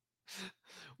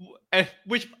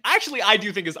 Which actually I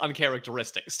do think is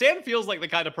uncharacteristic. Stan feels like the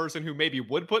kind of person who maybe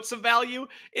would put some value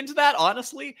into that,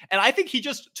 honestly. And I think he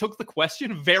just took the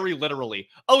question very literally.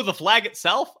 Oh, the flag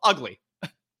itself? Ugly.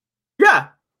 Yeah.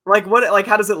 Like what? Like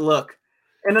how does it look?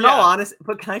 And in all honesty,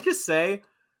 but can I just say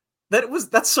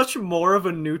that's such more of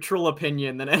a neutral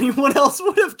opinion than anyone else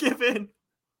would have given.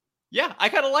 Yeah, I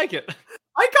kind of like it.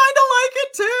 I kind of like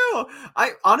it too.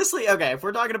 I honestly, okay, if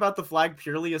we're talking about the flag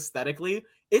purely aesthetically,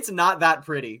 it's not that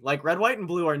pretty. Like red, white, and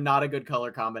blue are not a good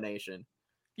color combination.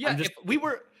 Yeah,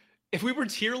 if we were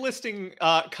tier listing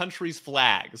countries'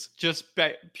 flags, just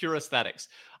pure aesthetics,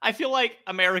 I feel like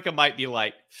America might be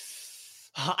like,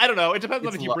 I don't know. It depends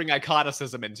on if you bring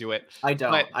iconicism into it. I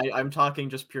don't. But I'm talking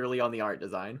just purely on the art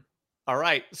design. All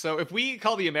right. So if we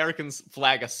call the American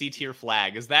flag a C-tier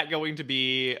flag, is that going to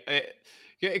be...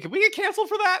 can we get canceled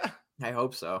for that? I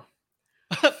hope so.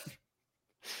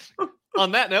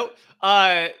 On that note,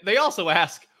 they also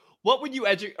ask, what would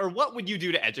you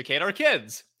do to educate our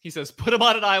kids? He says, put them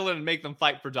on an island and make them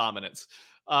fight for dominance.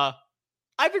 I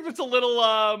think that's a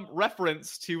little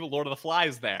reference to Lord of the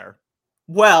Flies there.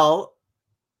 Well...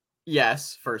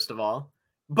 Yes, first of all.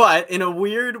 But in a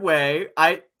weird way,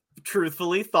 I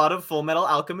truthfully thought of Full Metal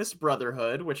Alchemist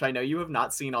Brotherhood, which I know you have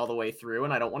not seen all the way through,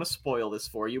 and I don't want to spoil this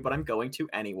for you, but I'm going to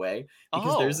anyway,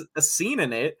 because there's a scene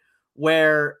in it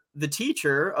where the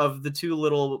teacher of the two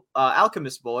little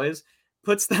alchemist boys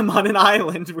puts them on an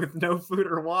island with no food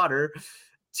or water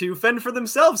to fend for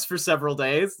themselves for several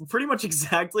days. Pretty much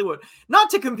exactly what... Not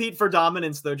to compete for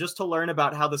dominance, though, just to learn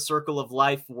about how the circle of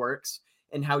life works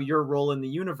and how your role in the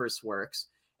universe works.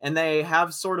 And they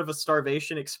have sort of a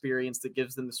starvation experience that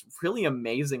gives them this really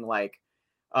amazing, like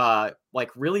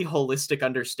really holistic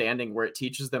understanding where it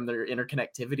teaches them their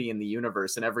interconnectivity in the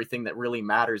universe and everything that really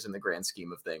matters in the grand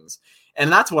scheme of things. And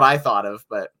that's what I thought of,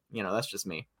 but, that's just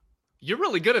me. You're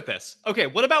really good at this. Okay,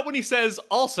 what about when he says,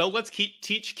 also, let's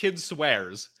teach kids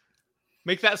swears?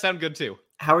 Make that sound good, too.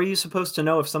 How are you supposed to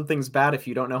know if something's bad if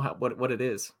you don't know what it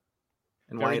is?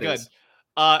 And Very why it good. is?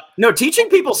 No, teaching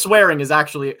people swearing is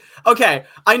actually... Okay,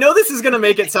 I know this is going to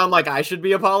make it sound like I should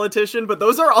be a politician, but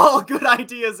those are all good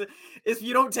ideas if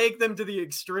you don't take them to the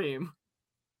extreme.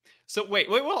 So wait,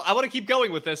 well, I want to keep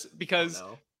going with this because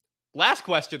last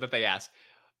question that they asked,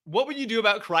 what would you do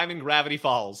about crime in Gravity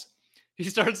Falls? He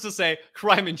starts to say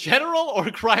crime in general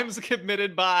or crimes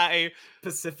committed by...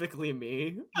 Specifically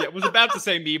me. Yeah, was about to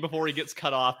say me before he gets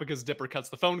cut off because Dipper cuts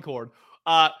the phone cord.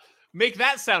 Make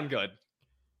that sound good.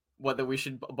 What, that we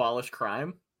should abolish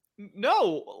crime?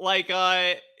 No, like,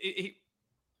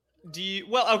 do you...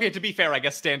 Well, okay, to be fair, I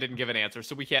guess Stan didn't give an answer,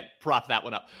 so we can't prop that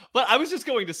one up. But I was just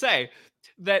going to say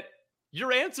that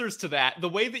your answers to that, the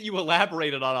way that you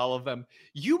elaborated on all of them,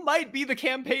 you might be the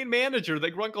campaign manager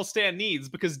that Grunkle Stan needs,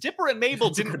 because Dipper and Mabel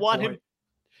didn't want him...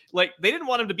 Like, they didn't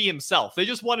want him to be himself. They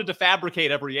just wanted to fabricate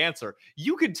every answer.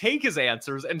 You could take his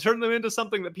answers and turn them into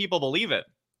something that people believe in.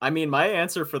 I mean, my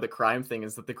answer for the crime thing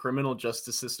is that the criminal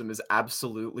justice system is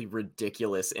absolutely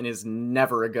ridiculous and is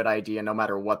never a good idea, no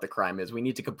matter what the crime is. We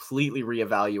need to completely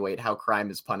reevaluate how crime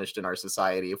is punished in our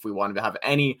society if we want to have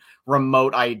any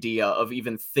remote idea of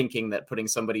even thinking that putting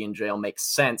somebody in jail makes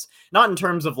sense. Not in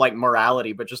terms of, like,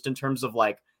 morality, but just in terms of,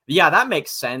 like, yeah, that makes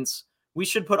sense. We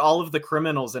should put all of the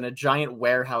criminals in a giant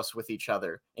warehouse with each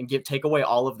other and take away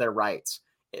all of their rights.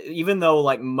 Even though,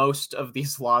 like, most of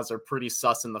these laws are pretty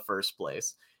sus in the first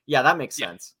place. Yeah, that makes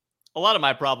sense. A lot of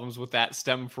my problems with that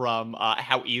stem from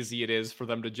how easy it is for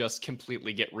them to just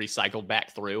completely get recycled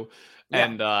back through. Yeah.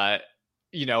 And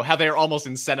you know, how they're almost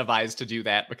incentivized to do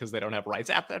that because they don't have rights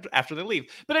after they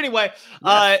leave. But anyway,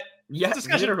 yes,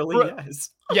 discussion literally, yes.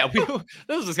 Yeah,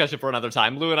 this is a discussion for another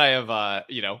time. Lou and I have,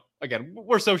 you know, again,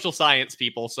 we're social science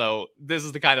people, so this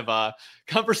is the kind of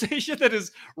conversation that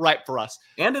is ripe for us.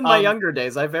 And in my younger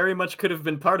days, I very much could have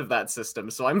been part of that system,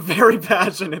 so I'm very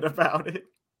passionate about it.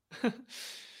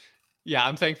 Yeah,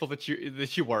 I'm thankful that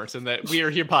you weren't, and that we are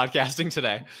here podcasting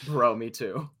today. Bro, me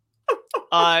too.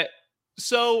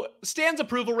 So Stan's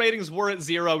approval ratings were at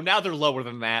 0. Now they're lower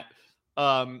than that.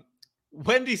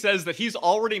 Wendy says that he's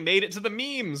already made it to the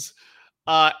memes.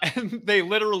 And they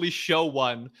literally show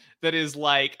one that is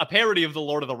like a parody of the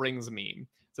Lord of the Rings meme. It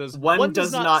says, one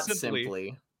does not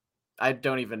simply. I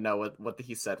don't even know what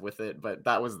he said with it, but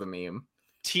that was the meme.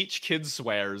 Teach kids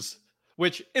swears.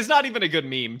 Which is not even a good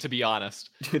meme, to be honest.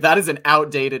 Dude, that is an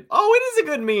outdated... Oh, it is a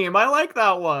good meme. I like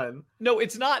that one. No,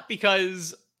 it's not,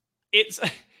 because it's...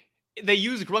 They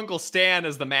use Grunkle Stan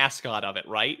as the mascot of it,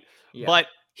 right? Yeah. But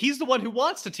he's the one who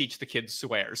wants to teach the kids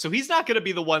swear. So he's not going to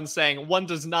be the one saying one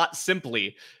does not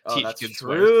simply teach kids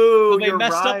swear. So they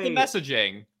messed up the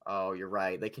messaging. Oh, you're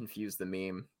right. They confused the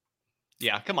meme.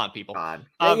 Yeah, come on, people. God.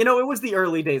 You know, it was the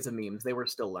early days of memes. They were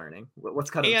still learning.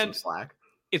 Let's cut them some slack.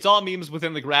 It's all memes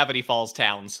within the Gravity Falls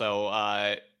town,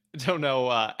 so don't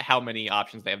know how many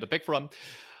options they have to pick from.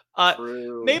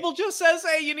 Mabel just says,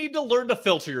 hey, you need to learn to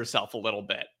filter yourself a little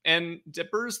bit. And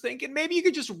Dipper's thinking, maybe you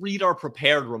could just read our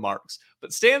prepared remarks.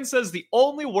 But Stan says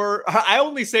I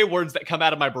only say words that come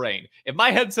out of my brain. If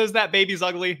my head says that baby's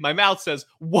ugly, my mouth says,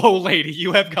 whoa, lady,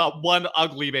 you have got one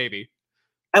ugly baby.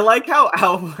 I like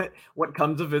how what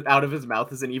comes out of his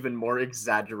mouth is an even more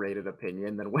exaggerated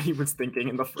opinion than what he was thinking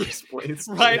in the first place.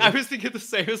 Right, I was thinking the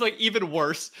same. It was like even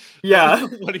worse. Yeah.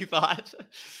 What he thought.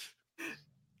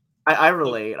 I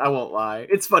relate. I won't lie.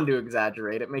 It's fun to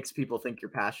exaggerate. It makes people think you're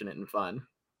passionate and fun.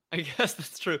 I guess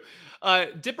that's true.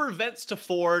 Dipper vents to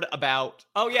Ford about...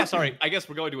 Oh, yeah, sorry. I guess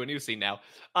we're going to a new scene now.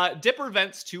 Dipper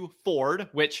vents to Ford,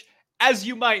 which, as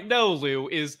you might know, Lou,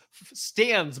 is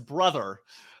Stan's brother.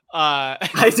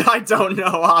 I don't know,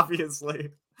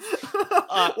 obviously.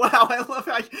 Wow, I love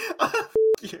how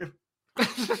you.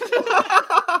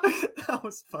 That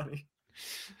was funny.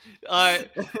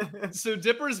 So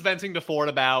Dipper's venting to Ford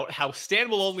about how Stan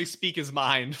will only speak his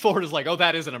mind. Ford is like, oh,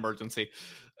 that is an emergency.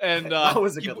 And that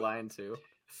was a good line, too.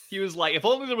 He was like, if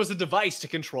only there was a device to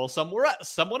control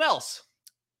someone else.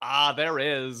 There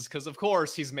is. Because, of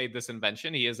course, he's made this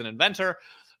invention. He is an inventor.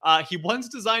 He once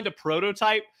designed a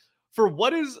prototype for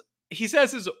what he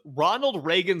says is Ronald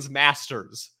Reagan's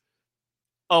Masters.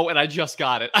 Oh, and I just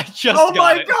got it. Oh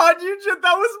my god,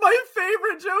 that was my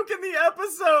favorite joke in the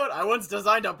episode. I once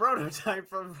designed a prototype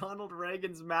for Ronald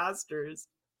Reagan's Masters.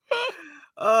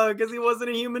 Because he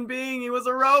wasn't a human being, he was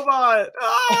a robot.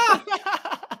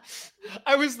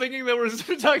 I was thinking they were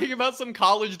talking about some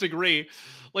college degree,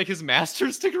 like his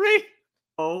master's degree.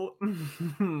 Oh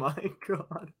my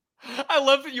god. I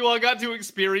love that you all got to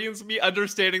experience me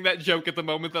understanding that joke at the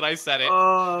moment that I said it.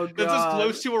 Oh, God. That's as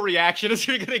close to a reaction as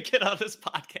you're going to get on this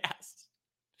podcast.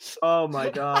 Oh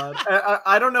my god.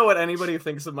 I don't know what anybody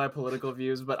thinks of my political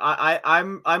views, but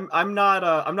I'm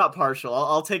not partial.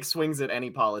 I'll take swings at any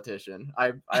politician.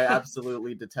 I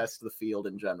absolutely detest the field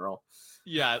in general.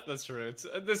 Yeah, that's true.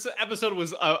 This episode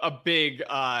was a big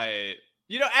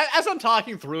you know, as I'm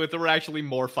talking through it, there were actually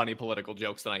more funny political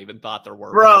jokes than I even thought there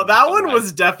were. Bro, that one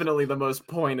was definitely the most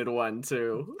pointed one,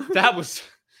 too. That was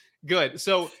good.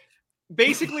 So,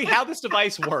 basically, how this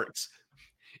device works,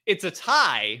 it's a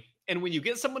tie, and when you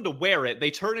get someone to wear it,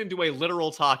 they turn into a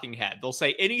literal talking head. They'll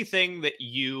say anything that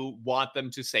you want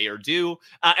them to say or do,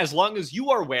 as long as you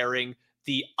are wearing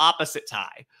the opposite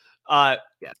tie.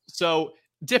 Yeah. So,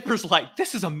 Dipper's like,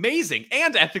 this is amazing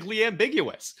and ethically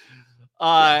ambiguous.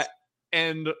 Yes.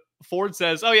 And Ford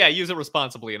says, oh yeah, use it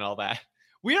responsibly and all that.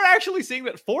 We are actually seeing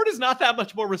that Ford is not that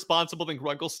much more responsible than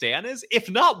Grunkle Stan is, if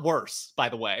not worse, by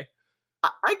the way.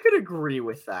 I could agree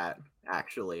with that,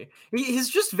 actually. He's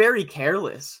just very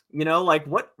careless, you know? Like,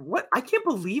 what? I can't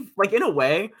believe, like, in a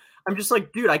way, I'm just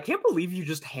like, dude, I can't believe you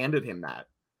just handed him that.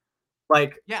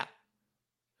 Like, yeah.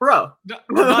 Bro.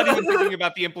 Not even thinking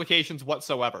about the implications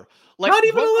whatsoever. Like, not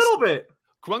even a little bit.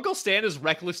 Grunkle Stan is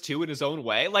reckless too in his own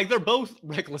way. Like, they're both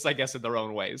reckless, I guess, in their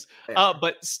own ways. Yeah.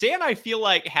 But Stan, I feel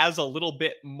like, has a little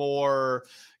bit more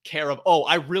care of, oh,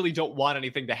 I really don't want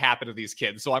anything to happen to these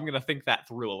kids, so I'm going to think that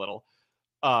through a little.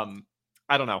 I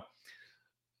don't know.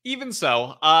 Even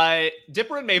so,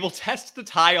 Dipper and Mabel test the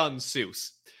tie on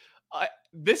Seuss.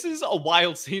 This is a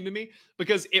wild scene to me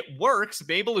because it works.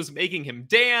 Mabel is making him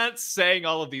dance, saying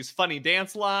all of these funny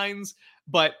dance lines,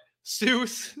 but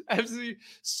Seuss, as he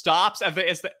stops,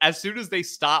 as soon as they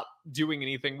stop doing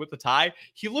anything with the tie,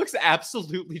 he looks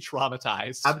absolutely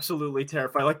traumatized. Absolutely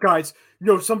terrified. Like, guys,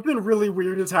 something really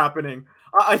weird is happening.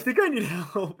 I think I need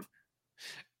help.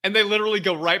 And they literally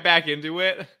go right back into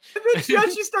it. And then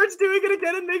she starts doing it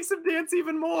again and makes him dance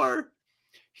even more.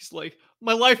 He's like,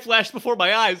 my life flashed before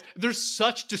my eyes. There's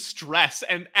such distress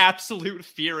and absolute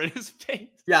fear in his face.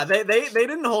 Yeah, they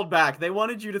didn't hold back. They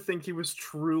wanted you to think he was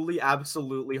truly,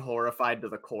 absolutely horrified to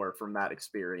the core from that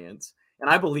experience. And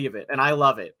I believe it, and I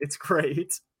love it. It's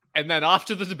great. And then off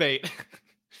to the debate.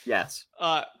 Yes.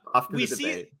 Off to the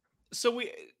debate.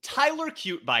 Tyler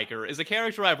Cute Biker is a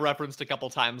character I've referenced a couple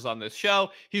times on this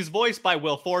show. He's voiced by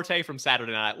Will Forte from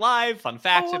Saturday Night Live. Fun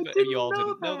fact, if you all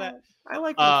didn't know that. I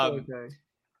like Will Forte.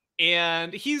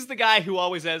 And he's the guy who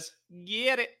always says,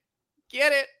 get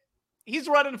it. He's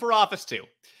running for office too.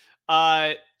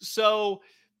 So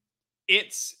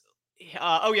it's,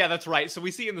 oh yeah, that's right. So we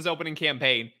see in this opening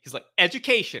campaign, he's like,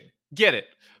 education, get it.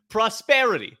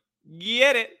 Prosperity,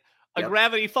 get it. A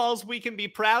Gravity Falls we can be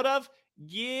proud of,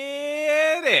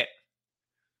 get it.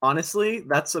 Honestly,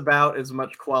 that's about as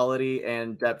much quality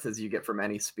and depth as you get from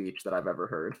any speech that I've ever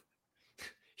heard.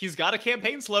 He's got a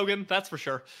campaign slogan, that's for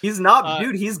sure. He's not,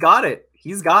 dude. He's got it.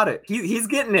 He's got it. He's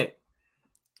getting it.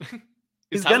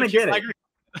 He's gonna get it.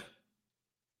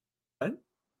 What?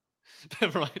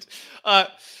 Never mind.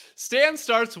 Stan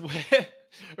starts with,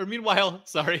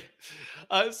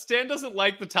 Stan doesn't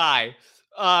like the tie,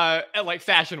 like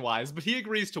fashion-wise, but he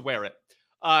agrees to wear it.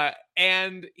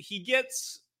 And he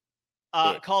gets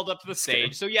called up to the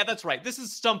stage. So yeah, that's right. This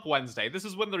is Stump Wednesday. This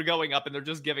is when they're going up and they're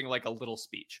just giving like a little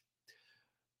speech.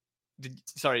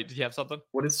 Did you have something?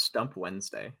 What is Stump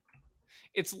Wednesday?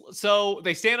 It's so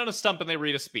they stand on a stump and they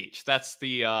read a speech. That's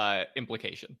the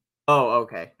implication. Oh,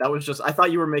 okay. That was just, I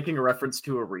thought you were making a reference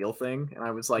to a real thing, and I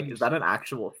was like, is that an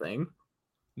actual thing?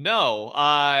 No.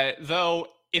 Though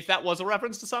if that was a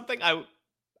reference to something, I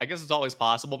guess it's always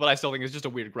possible, but I still think it's just a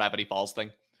weird Gravity Falls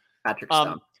thing. Patrick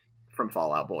Stump from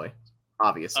Fall Out Boy,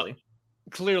 obviously.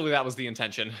 Clearly that was the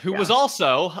intention. Who was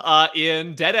also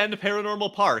in Dead End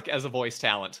Paranormal Park as a voice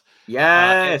talent.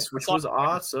 Yes, which was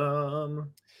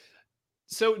awesome.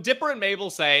 So Dipper and Mabel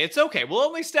say, it's okay, we'll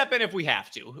only step in if we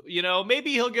have to.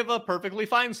 Maybe he'll give a perfectly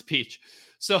fine speech.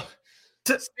 So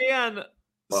Stan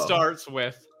starts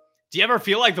with, do you ever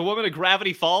feel like the women of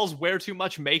Gravity Falls wear too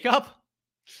much makeup?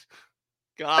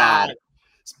 God. Bad.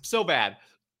 So bad.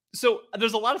 So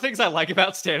there's a lot of things I like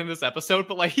about Stan in this episode,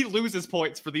 but like he loses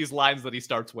points for these lines that he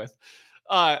starts with.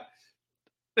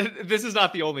 This is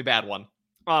not the only bad one.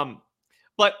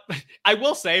 But I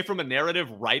will say from a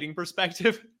narrative writing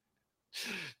perspective,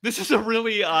 this is a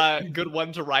really good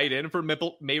one to write in for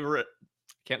Mabel.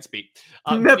 Can't speak.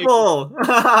 Nipple.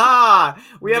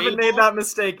 We haven't made that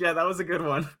mistake yet. That was a good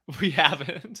one. We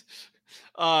haven't.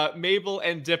 Mabel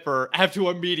and Dipper have to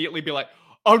immediately be like,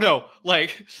 oh no,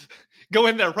 like go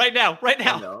in there right now.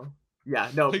 No.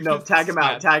 Yeah, no, tag him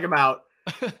out.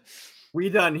 We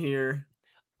done here.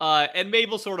 And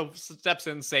Mabel sort of steps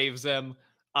in, saves him.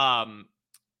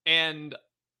 And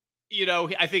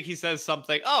I think he says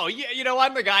something. Oh, yeah,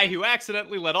 I'm the guy who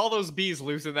accidentally let all those bees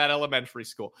loose in that elementary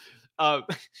school. And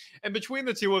between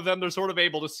the two of them, they're sort of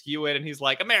able to skew it. And he's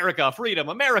like, America, freedom,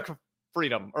 or America,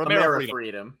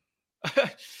 freedom.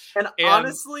 and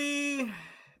honestly,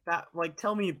 that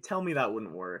tell me that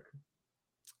wouldn't work.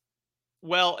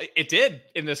 Well, it did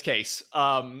in this case.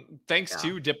 Thanks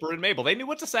to Dipper and Mabel. They knew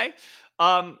what to say.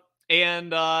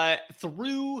 And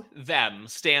through them,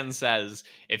 Stan says,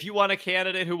 if you want a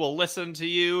candidate who will listen to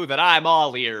you, then I'm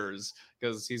all ears,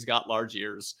 because he's got large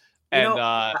ears. And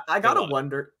I gotta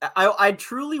wonder. I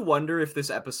truly wonder if this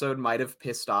episode might have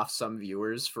pissed off some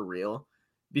viewers for real,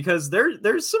 because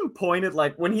there's some point at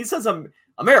like when he says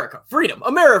America, freedom,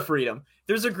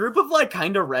 there's a group of like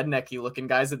kind of rednecky looking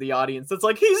guys in the audience that's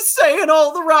like, he's saying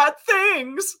all the right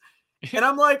things, and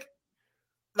I'm like,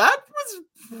 that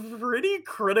was pretty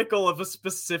critical of a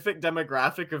specific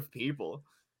demographic of people.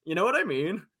 You know what I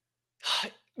mean?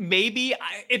 Maybe.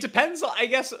 It depends. I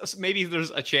guess maybe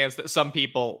there's a chance that some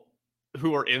people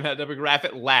who are in that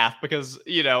demographic laugh because,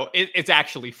 it's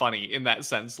actually funny in that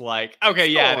sense. Like, okay,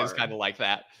 yeah, it is kind of like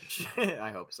that.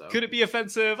 I hope so. Could it be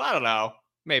offensive? I don't know.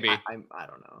 Maybe. I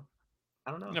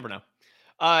don't know. Never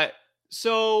know.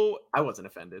 So I wasn't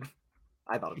offended.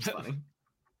 I thought it was funny.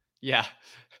 Yeah.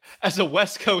 As a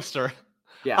West Coaster,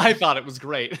 I thought it was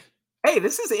great. Hey,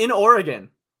 this is in Oregon.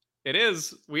 It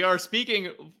is. We are speaking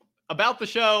about the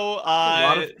show,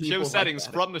 show settings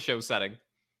from the show setting.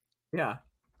 Yeah.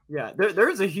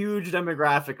 There's a huge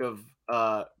demographic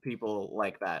of people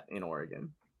like that in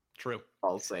Oregon. True.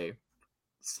 I'll say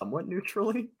somewhat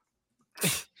neutrally.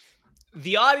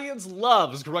 The audience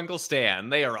loves Grunkle Stan.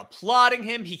 They are applauding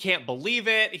him. He can't believe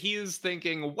it. He's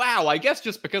thinking, wow, I guess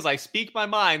just because I speak my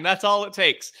mind, that's all it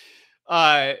takes.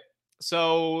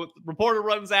 So the reporter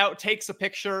runs out, takes a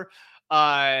picture,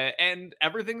 and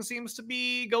everything seems to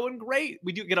be going great.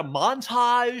 We do get a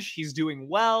montage. He's doing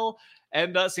well.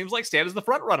 And seems like Stan is the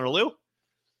front runner, Lou.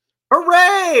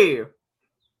 Hooray!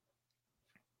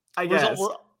 I guess.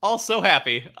 We're all so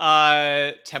happy.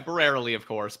 Temporarily, of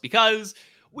course, because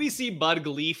we see Bud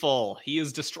gleeful. He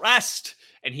is distressed,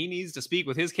 and he needs to speak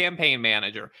with his campaign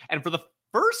manager. And for the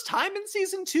first time in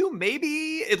season 2,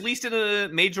 maybe at least in a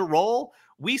major role,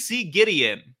 we see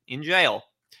Gideon in jail.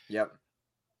 Yep.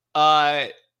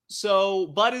 So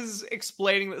Bud is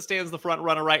explaining that Stan's the front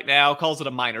runner right now, calls it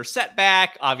a minor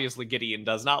setback. Obviously, Gideon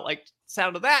does not like the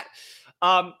sound of that.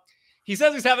 He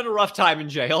says he's having a rough time in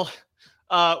jail.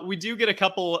 We do get a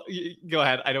couple. Go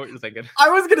ahead. I know what you're thinking. I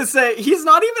was gonna say he's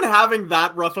not even having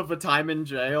that rough of a time in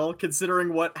jail,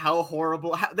 considering how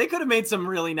horrible. They could have made some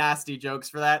really nasty jokes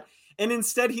for that, and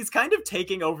instead he's kind of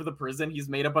taking over the prison. He's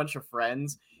made a bunch of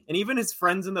friends, and even his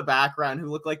friends in the background who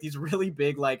look like these really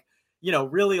big, like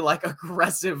really like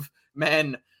aggressive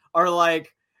men are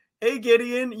like, "Hey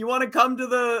Gideon, you want to come to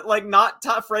the like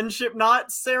friendship knot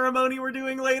ceremony we're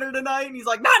doing later tonight?" And he's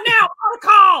like, "Not now, on a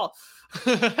call."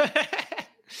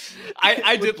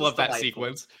 I did love that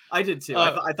sequence. I did too.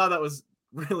 I thought that was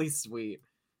really sweet.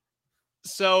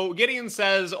 So Gideon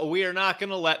says, we are not going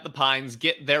to let the Pines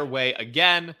get their way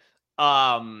again.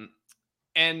 And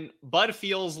Bud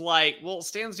feels like, well,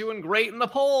 Stan's doing great in the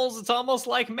polls. It's almost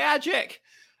like magic.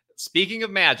 Speaking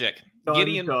of magic,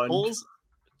 Gideon pulls...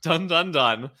 Dun, dun,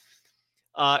 dun.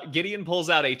 Gideon pulls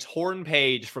out a torn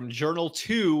page from Journal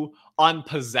 2 on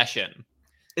possession.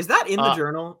 Is that in the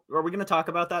journal? Are we going to talk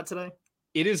about that today?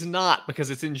 It is not, because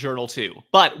it's in Journal 2.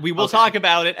 But we will talk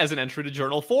about it as an entry to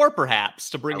Journal 4, perhaps,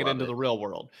 to bring it into the real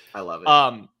world. I love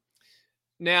it.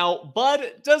 Now, Bud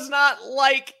does not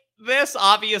like this,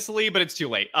 obviously, but it's too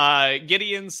late.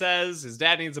 Gideon says his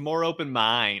dad needs a more open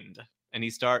mind. And he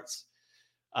starts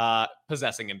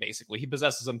possessing him, basically. He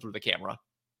possesses him through the camera.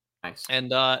 Nice.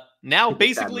 And now,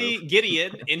 basically,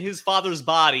 Gideon, in his father's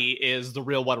body, is the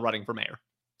real one running for mayor.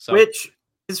 So, which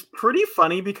is pretty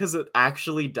funny because it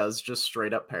actually does just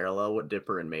straight up parallel what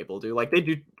Dipper and Mabel do. Like, they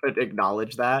do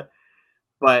acknowledge that.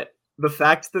 But the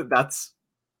fact that that's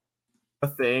a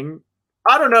thing,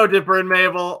 I don't know, Dipper and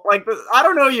Mabel. Like, I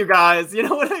don't know you guys. You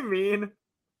know what I mean?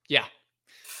 Yeah.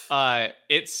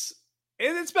 It's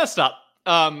messed up.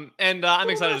 I'm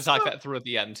excited to talk that through at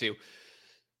the end, too.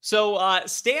 So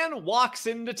Stan walks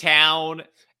into town,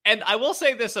 and I will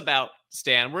say this about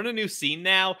Stan. We're in a new scene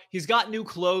now. He's got new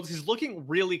clothes. He's looking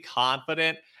really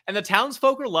confident, and the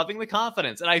townsfolk are loving the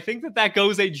confidence. And I think that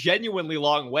goes a genuinely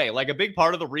long way. Like, a big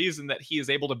part of the reason that he is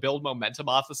able to build momentum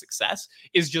off the success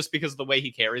is just because of the way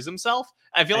he carries himself.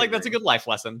 I feel like that's a good life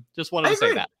lesson. Just wanted to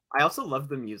say that. I also love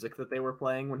the music that they were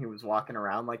playing when he was walking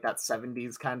around, like that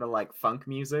 70s kind of like funk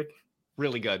music.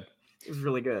 Really good. It was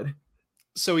really good.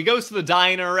 So he goes to the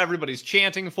diner. Everybody's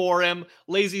chanting for him.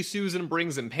 Lazy Susan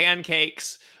brings him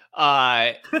pancakes.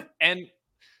 And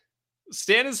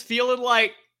Stan is feeling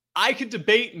like, I could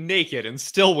debate naked and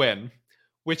still win,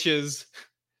 which is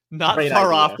not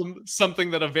far off from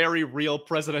something that a very real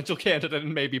presidential candidate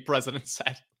and maybe president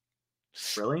said.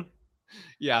 Really?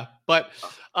 Yeah, but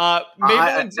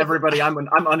everybody, I'm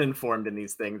uninformed in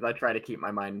these things. I try to keep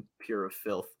my mind pure of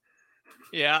filth.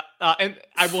 Yeah, and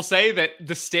I will say that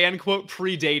the Stan quote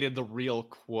predated the real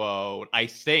quote, I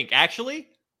think. Actually,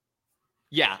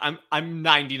 yeah, I'm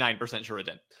 99% sure it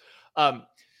did.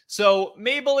 So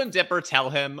Mabel and Dipper tell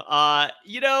him,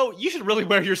 you should really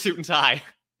wear your suit and tie.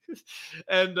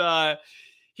 And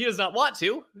he does not want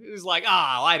to. He's like,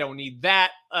 I don't need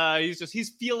that.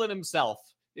 He's feeling himself.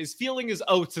 He's feeling his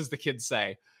oats, as the kids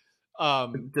say.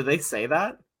 Do they say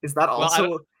that? Is that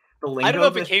also the lingo? I don't know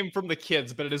if it came from the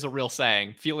kids, but it is a real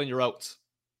saying. Feeling your oats.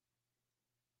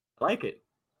 I like it.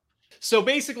 So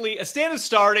basically, Stan is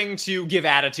starting to give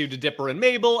attitude to Dipper and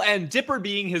Mabel, and Dipper,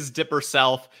 being his Dipper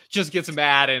self, just gets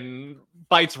mad and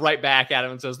bites right back at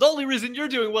him and says, the only reason you're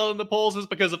doing well in the polls is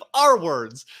because of our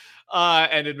words,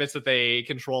 and admits that they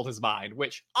controlled his mind,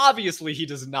 which obviously he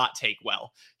does not take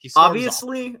well.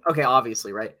 Obviously,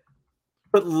 right?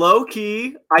 But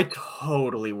low-key, I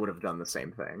totally would have done the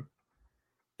same thing.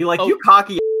 You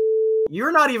cocky,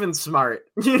 you're not even smart.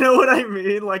 You know what I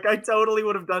mean? Like, I totally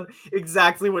would have done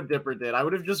exactly what Dipper did. I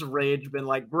would have just raged, been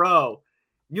like, bro,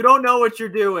 you don't know what you're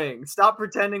doing. Stop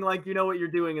pretending like you know what you're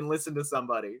doing and listen to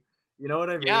somebody. You know what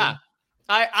I mean? Yeah.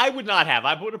 I would not have.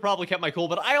 I would have probably kept my cool,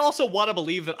 but I also want to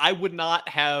believe that I would not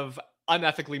have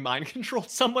unethically mind controlled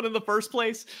someone in the first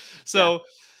place. So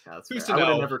who's to know? I would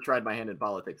have know? never tried my hand in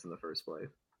politics in the first place.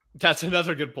 That's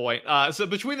another good point. So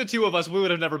between the two of us, we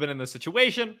would have never been in this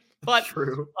situation. But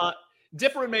True.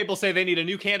 Dipper and Mabel say they need a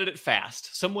new candidate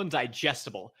fast, someone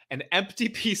digestible, an empty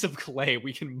piece of clay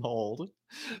we can mold.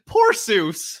 Poor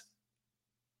Seuss.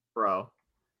 Bro.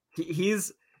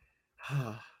 He's...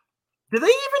 Do they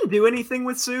even do anything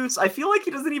with Seuss? I feel like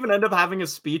he doesn't even end up having a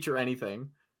speech or anything.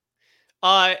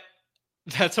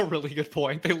 That's a really good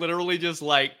point. They literally just,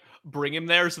 like, bring him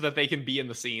there so that they can be in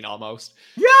the scene, almost.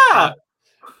 Yeah!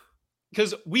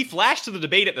 Because we flash to the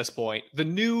debate at this point. The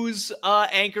news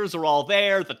anchors are all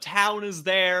there. The town is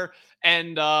there.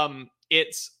 And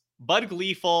it's Bud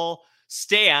Gleeful,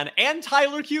 Stan, and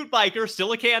Tyler Cute Biker,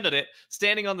 still a candidate,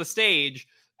 standing on the stage.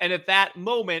 And at that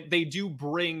moment, they do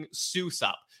bring Seuss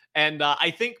up. And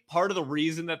I think part of the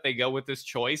reason that they go with this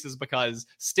choice is because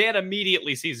Stan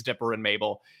immediately sees Dipper and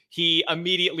Mabel. He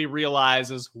immediately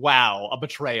realizes, wow, a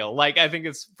betrayal. Like, I think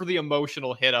it's for the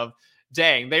emotional hit of,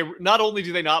 dang, they not only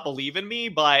do they not believe in me,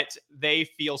 but they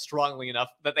feel strongly enough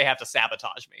that they have to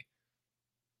sabotage me.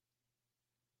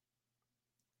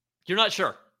 You're not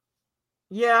sure?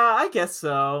 Yeah, I guess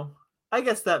so. I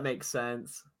guess that makes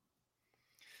sense.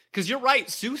 Because you're right,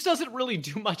 Seuss doesn't really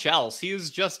do much else. He is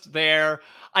just there.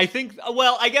 I think,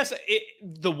 well, I guess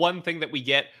the one thing that we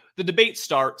get, the debate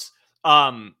starts,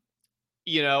 and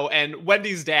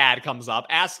Wendy's dad comes up,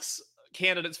 asks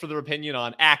candidates for their opinion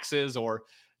on axes or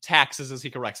taxes, as he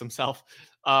corrects himself.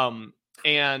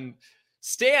 And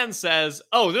Stan says,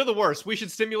 oh, they're the worst. We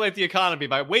should stimulate the economy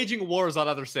by waging wars on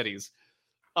other cities.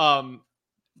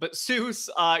 But Seuss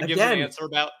gives an answer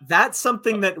about... That's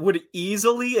something that would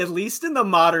easily, at least in the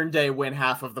modern day, win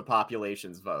half of the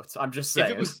population's votes. I'm just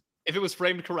saying. If it was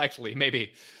framed correctly,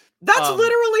 maybe. That's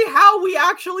literally how we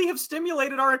actually have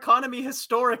stimulated our economy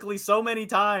historically so many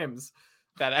times.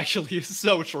 That actually is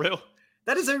so true.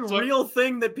 That is a real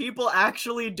thing that people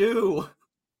actually do.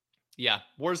 Yeah,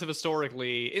 wars have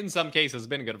historically, in some cases,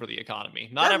 been good for the economy.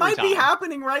 Not every time. That might be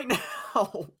happening right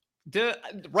now.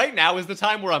 Right now is the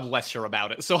time where I'm less sure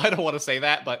about it, so I don't want to say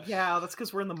that, but... Yeah, that's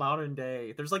because we're in the modern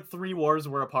day. There's like 3 wars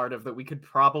we're a part of that we could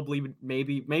probably,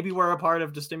 maybe we're a part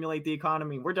of to stimulate the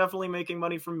economy. We're definitely making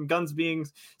money from guns being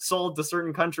sold to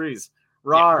certain countries.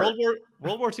 Rawr. Yeah,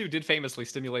 World War II did famously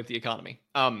stimulate the economy.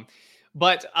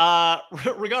 But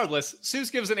regardless,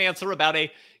 Seuss gives an answer about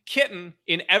a kitten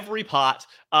in every pot,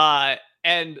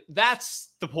 and that's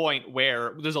the point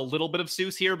where there's a little bit of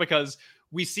Seuss here, because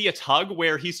we see a tug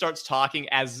where he starts talking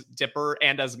as Dipper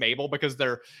and as Mabel, because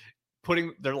they're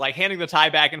like handing the tie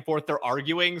back and forth. They're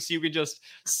arguing. So you can just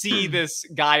see this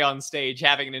guy on stage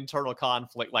having an internal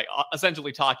conflict, like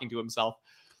essentially talking to himself.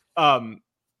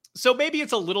 So maybe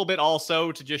it's a little bit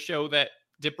also to just show that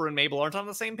Dipper and Mabel aren't on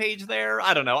the same page there.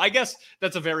 I don't know. I guess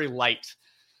that's a very light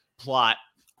plot.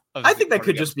 I think that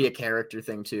could just be a character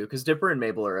thing too, because Dipper and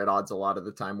Mabel are at odds a lot of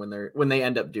the time when they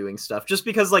end up doing stuff. Just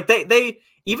because, like, they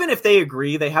even if they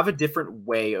agree, they have a different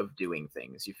way of doing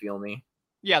things. You feel me?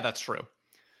 Yeah, that's true.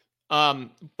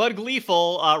 Bud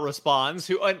Gleeful responds.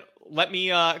 Let me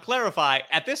clarify.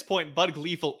 At this point, Bud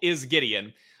Gleeful is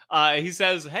Gideon. He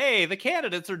says, "Hey, the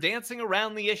candidates are dancing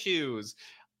around the issues.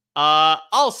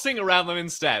 I'll sing around them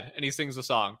instead." And he sings a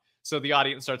song. So the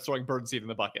audience starts throwing birdseed in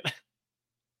the bucket.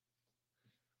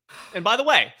 And by the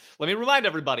way, let me remind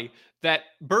everybody that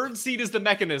birdseed is the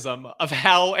mechanism of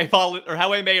how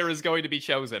a mayor is going to be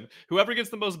chosen. Whoever gets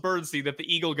the most birdseed that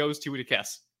the eagle goes to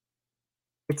kiss.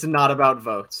 It's not about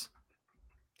votes.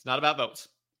 It's not about votes.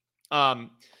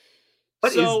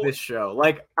 What is this show?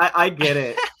 Like, I get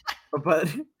it, but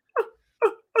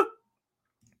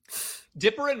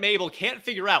Dipper and Mabel can't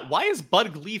figure out, why is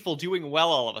Bud Gleeful doing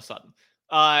well all of a sudden?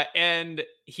 And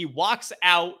he walks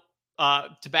out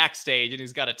to backstage, and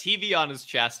he's got a TV on his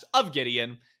chest of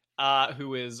Gideon,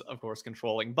 who is, of course,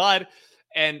 controlling Bud.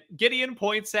 And Gideon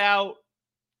points out,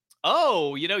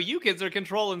 oh, you kids are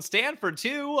controlling Stanford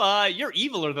too. You're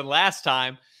eviler than last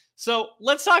time. So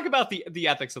let's talk about the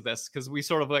ethics of this, because we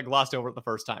sort of like glossed over it the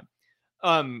first time.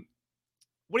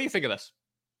 What do you think of this?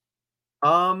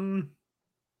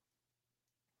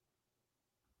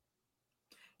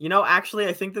 Actually,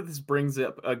 I think that this brings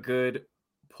up a good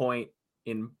point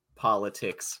in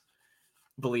politics,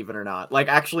 believe it or not. Like,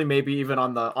 actually, maybe even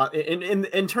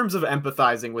in terms of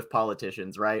empathizing with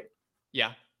politicians, right?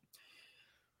 Yeah.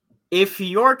 If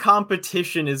your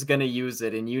competition is going to use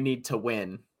it and you need to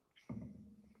win,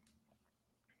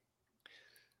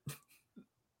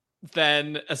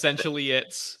 then essentially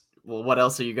it's... Well, what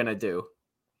else are you going to do?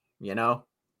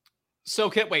 So,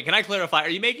 can I clarify? Are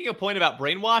you making a point about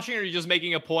brainwashing, or are you just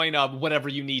making a point of whatever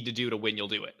you need to do to win, you'll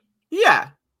do it? Yeah,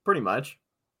 pretty much.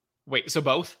 Wait, so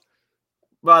both?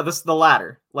 This the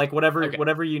latter. Like Okay.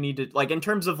 whatever you need to, like, in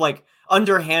terms of like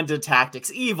underhanded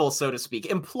tactics, evil, so to speak,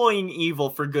 employing evil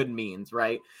for good means,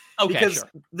 right? Okay, Because sure.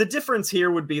 the difference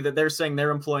here would be that they're saying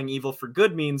they're employing evil for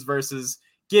good means versus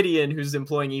Gideon, who's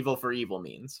employing evil for evil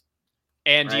means.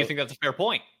 And do you Right? think that's a fair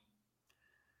point?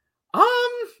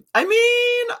 I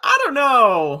mean, I don't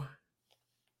know.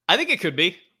 I think it could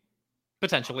be.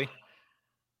 Potentially.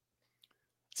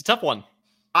 It's a tough one.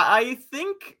 I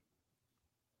think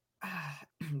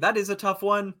that is a tough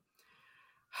one.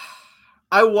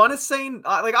 I want to say,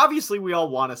 like, obviously we all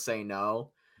want to say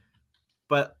no,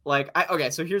 but like, okay,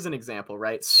 so here's an example,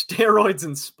 right? Steroids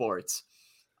in sports.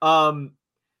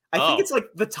 I think it's like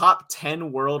the top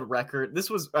 10 world record. This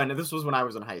was when I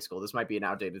was in high school. This might be an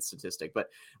outdated statistic, but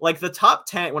like the top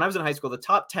 10 when I was in high school, the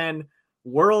top 10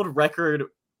 world record,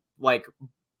 like,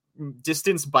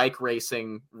 distance bike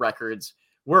racing records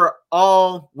were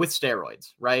all with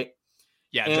steroids, right?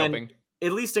 Yeah, And doping.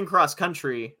 at least in cross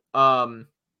country, blood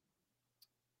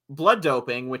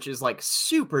doping, which is like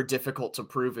super difficult to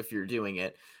prove if you're doing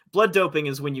it. Blood doping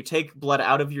is when you take blood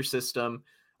out of your system,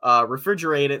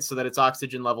 refrigerate it so that its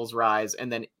oxygen levels rise,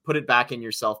 and then put it back in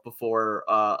yourself before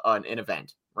an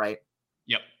event, right?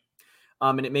 Yep.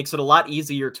 And it makes it a lot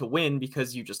easier to win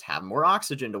because you just have more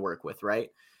oxygen to work with, right?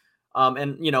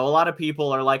 And a lot of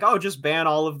people are like, oh, just ban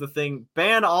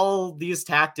all these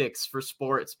tactics for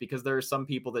sports because there are some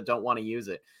people that don't want to use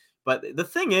it. But the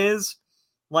thing is,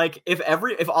 like,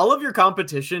 if all of your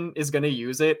competition is going to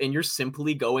use it and you're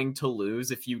simply going to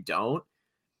lose if you don't,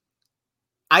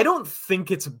 I don't think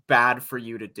it's bad for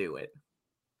you to do it.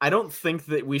 I don't think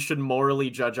that we should morally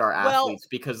judge our athletes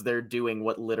because they're doing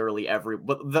what literally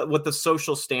what the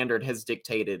social standard has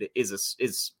dictated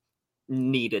is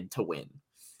needed to win.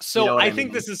 So I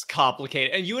think this is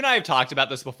complicated, and you and I have talked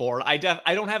about this before. I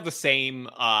don't have the same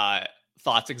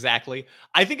thoughts exactly.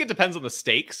 I think it depends on the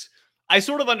stakes. I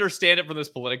sort of understand it from this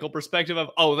political perspective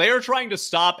of, oh, they are trying to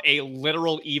stop a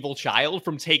literal evil child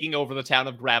from taking over the town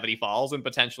of Gravity Falls and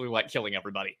potentially like killing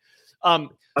everybody.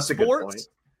 That's a good point.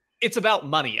 It's about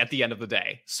money at the end of the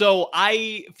day. So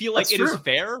I feel like it is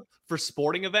fair for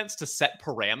sporting events to set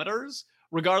parameters,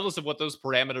 regardless of what those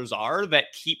parameters are, that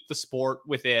keep the sport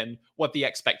within what the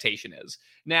expectation is.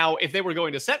 Now, if they were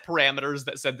going to set parameters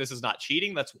that said this is not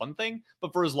cheating, that's one thing.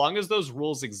 But for as long as those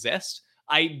rules exist,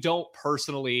 I don't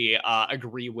personally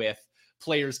agree with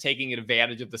players taking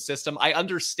advantage of the system. I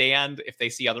understand if they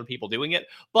see other people doing it,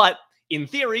 but in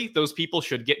theory, those people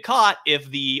should get caught if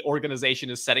the organization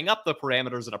is setting up the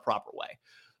parameters in a proper way.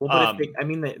 Well,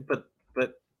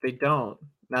 but they don't.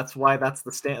 That's why that's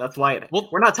the stand. That's why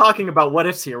we're not talking about what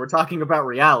ifs here. We're talking about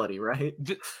reality, right?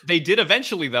 They did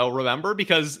eventually, though, remember?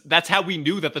 Because that's how we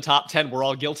knew that the top 10 were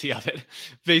all guilty of it,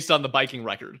 based on the biking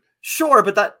record. Sure,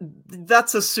 but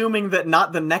that's assuming that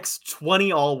not the next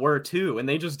 20 all were too, and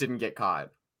they just didn't get caught.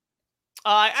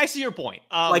 I see your point.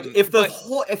 Like,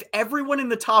 if everyone in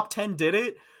the top 10 did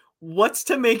it, what's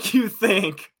to make you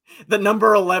think that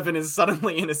number 11 is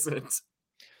suddenly innocent?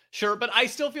 Sure, but I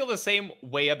still feel the same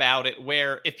way about it,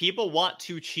 where if people want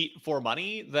to cheat for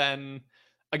money, then,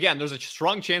 again, there's a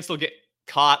strong chance they'll get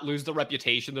caught, lose their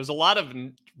reputation. There's a lot of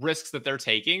risks that they're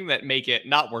taking that make it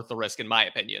not worth the risk, in my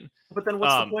opinion. But then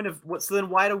what's the point of then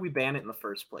why do we ban it in the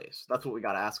first place? That's what we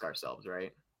got to ask ourselves,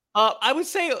 right? I would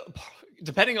say,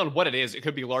 depending on what it is, it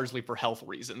could be largely for health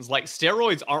reasons. Like,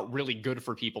 steroids aren't really good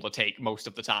for people to take most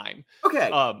of the time.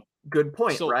 Okay, good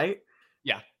point, right?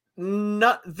 Yeah.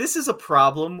 This is a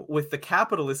problem with the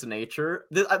capitalist nature.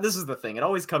 This is the thing. It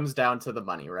always comes down to the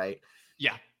money, right?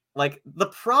 Yeah. Like, the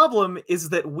problem is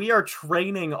that we are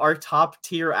training our top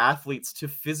tier athletes to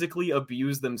physically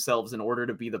abuse themselves in order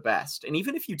to be the best. And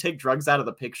even if you take drugs out of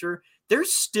the picture, they're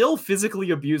still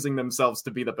physically abusing themselves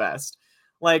to be the best.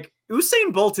 Like,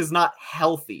 Usain Bolt is not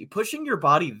healthy. Pushing your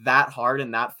body that hard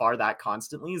and that far that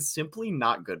constantly is simply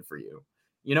not good for you.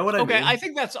 You know what I mean? Okay, I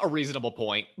think that's a reasonable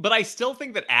point, but I still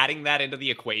think that adding that into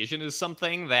the equation is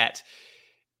something that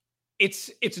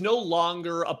it's no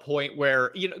longer a point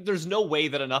where, there's no way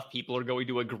that enough people are going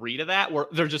to agree to that, where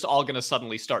they're just all going to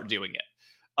suddenly start doing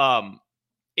it.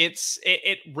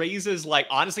 It raises, like,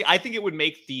 honestly, I think it would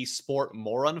make the sport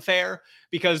more unfair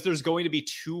because there's going to be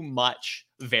too much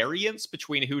variance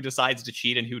between who decides to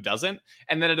cheat and who doesn't.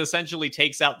 And then it essentially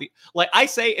takes out like I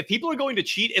say, if people are going to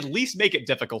cheat, at least make it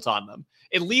difficult on them.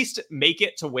 At least make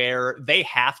it to where they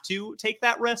have to take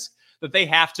that risk, that they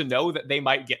have to know that they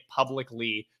might get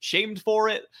publicly shamed for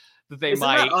it, that they Isn't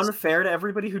that unfair to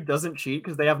everybody who doesn't cheat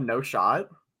because they have no shot?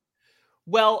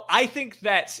 Well, I think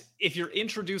that if you're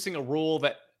introducing a rule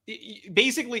that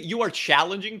basically you are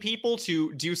challenging people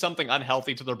to do something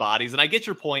unhealthy to their bodies. And I get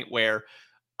your point where,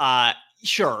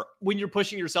 sure, when you're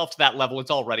pushing yourself to that level,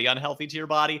 it's already unhealthy to your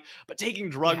body, but taking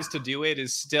drugs to do it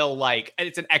is still like,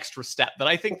 it's an extra step. But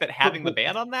I think that having the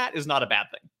ban on that is not a bad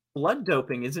thing. Blood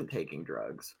doping isn't taking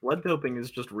drugs. Blood doping is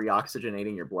just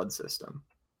reoxygenating your blood system.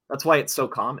 That's why it's so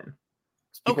common.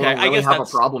 People don't really have a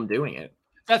problem doing it.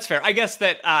 That's fair. I guess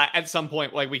that at some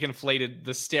point, like, we conflated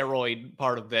the steroid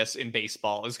part of this in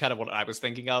baseball is kind of what I was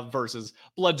thinking of versus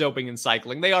blood doping and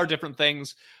cycling. They are different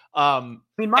things. I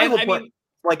mean, my whole point,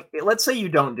 like, let's say you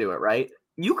don't do it, right?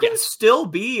 You can still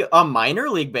be a minor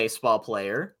league baseball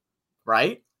player,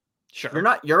 right? Sure.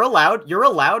 You're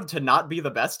allowed to not be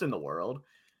the best in the world.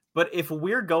 But if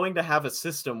we're going to have a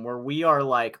system where we are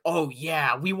like, oh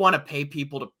yeah, we want to pay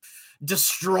people to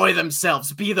destroy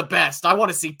themselves, be the best. I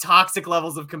want to see toxic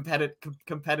levels of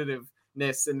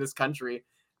competitiveness in this country.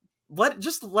 Let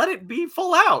it be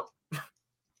full out.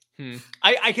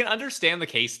 I can understand the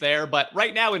case there, but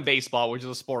right now in baseball, which is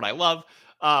a sport I love,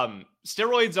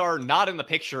 steroids are not in the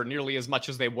picture nearly as much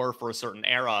as they were for a certain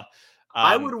era.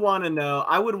 I would want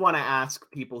to ask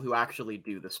people who actually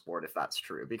do the sport if that's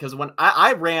true, because when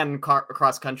I ran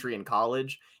cross country in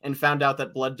college and found out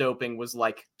that blood doping was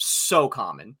like so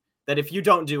common that if you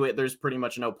don't do it, there's pretty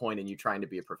much no point in you trying to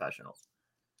be a professional.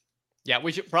 Yeah,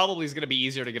 which probably is going to be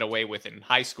easier to get away with in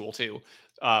high school too,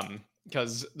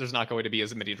 because there's not going to be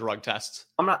as many drug tests.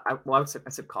 I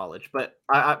said college, but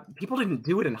people didn't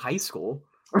do it in high school.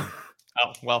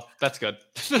 Oh, well, that's good.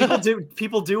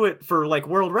 people do it for like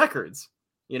world records,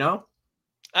 you know?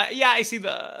 Yeah, I see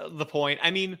the point.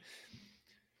 I mean,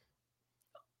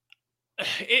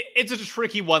 it's a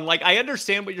tricky one. Like, I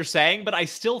understand what you're saying, but I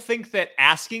still think that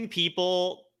asking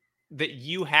people that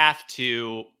you have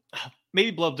to,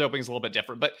 maybe blood doping is a little bit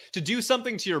different, but to do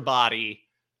something to your body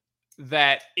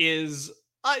that is,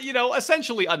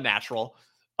 essentially unnatural.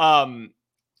 Don't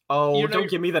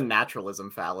give me the naturalism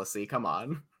fallacy. Come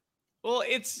on. Well,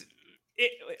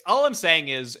 all I'm saying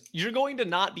is you're going to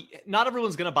not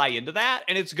everyone's going to buy into that,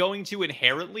 and it's going to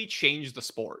inherently change the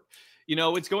sport.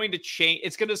 It's going to change.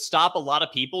 It's going to stop a lot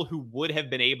of people who would have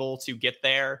been able to get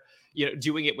there,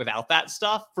 doing it without that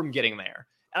stuff from getting there.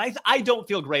 And I don't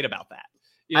feel great about that.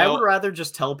 I would rather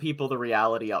just tell people the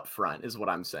reality up front is what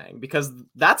I'm saying, because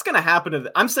that's going to happen.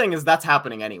 I'm saying that's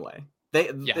happening anyway.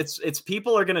 It's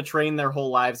people are going to train their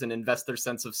whole lives and invest their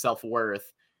sense of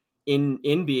self-worth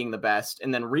in being the best,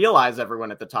 and then realize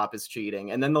everyone at the top is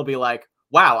cheating, and then they'll be like,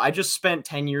 wow, I just spent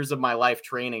 10 years of my life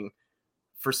training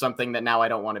for something that now I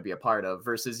don't want to be a part of,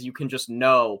 versus you can just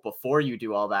know before you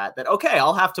do all that okay,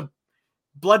 I'll have to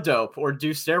blood dope or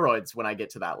do steroids when I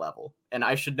get to that level, and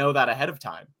I should know that ahead of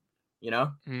time,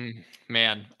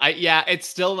 Man, it's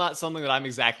still not something that I'm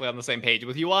exactly on the same page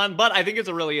with you on, but I think it's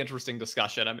a really interesting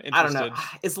discussion. I'm interested. I don't know,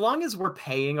 as long as we're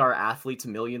paying our athletes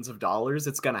millions of dollars,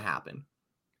 it's gonna happen.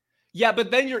 Yeah,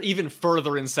 but then you're even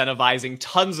further incentivizing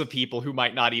tons of people who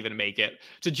might not even make it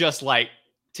to just like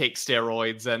take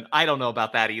steroids. And I don't know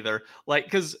about that either. Like,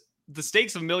 because the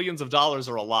stakes of millions of dollars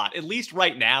are a lot. At least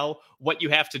right now, what you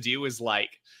have to do is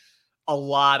like a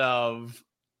lot of,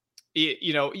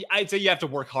 I'd say you have to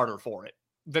work harder for it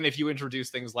than if you introduce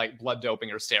things like blood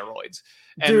doping or steroids.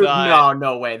 Dude,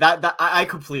 no way. That I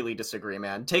completely disagree,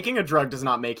 man. Taking a drug does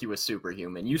not make you a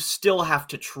superhuman. You still have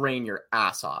to train your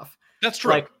ass off. That's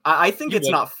true. Like, I think it's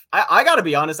not. I gotta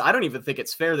be honest. I don't even think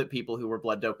it's fair that people who were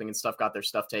blood doping and stuff got their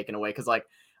stuff taken away. Because, like,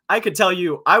 I could tell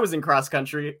you, I was in cross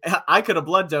country. I could have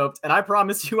blood doped, and I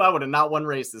promise you, I would have not won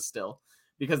races still,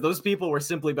 because those people were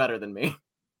simply better than me.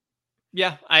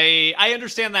 Yeah, I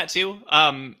understand that too.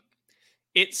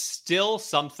 It's still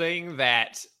something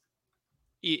that.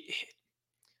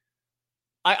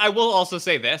 I will also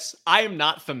say this. I am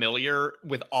not familiar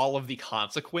with all of the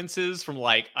consequences from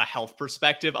like a health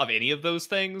perspective of any of those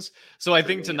things. So I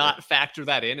think to not factor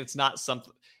that in, it's not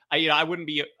something I wouldn't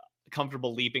be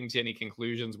comfortable leaping to any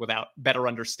conclusions without better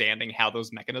understanding how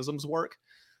those mechanisms work.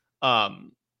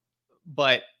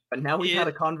 But now we've had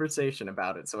a conversation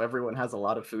about it, so everyone has a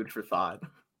lot of food for thought.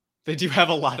 They do have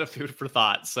a lot of food for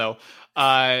thought. So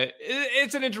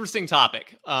it's an interesting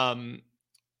topic.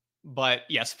 But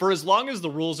yes, for as long as the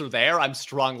rules are there, I'm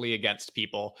strongly against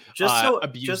people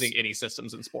abusing any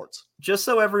systems in sports. Just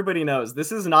so everybody knows,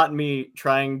 this is not me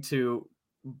trying to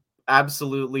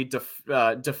absolutely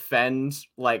defend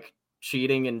like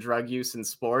cheating and drug use in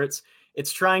sports.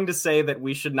 It's trying to say that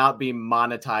we should not be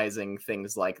monetizing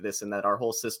things like this, and that our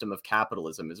whole system of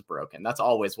capitalism is broken. That's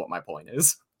always what my point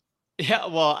is. Yeah,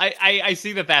 well, I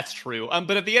see that that's true.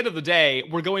 But at the end of the day,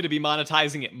 we're going to be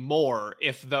monetizing it more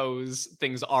if those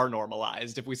things are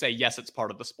normalized. If we say yes, it's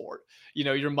part of the sport.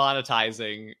 You're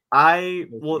monetizing those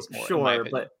Well, things more, in my sure,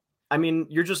 opinion. but I mean,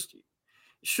 you're just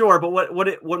sure, but what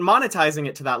monetizing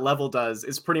it to that level does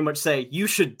is pretty much say you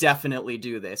should definitely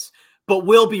do this, but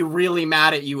we'll be really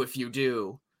mad at you if you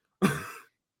do.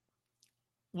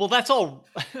 Well, that's all.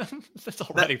 That's That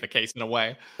already the case in a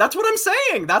way. that's what I'm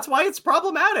saying. That's why it's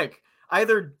problematic.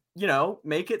 Either,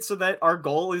 make it so that our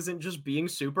goal isn't just being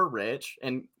super rich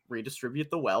and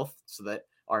redistribute the wealth so that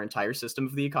our entire system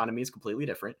of the economy is completely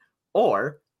different,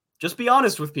 or just be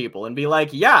honest with people and be like,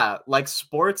 yeah, like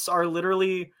sports are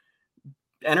literally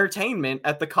entertainment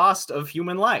at the cost of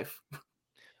human life.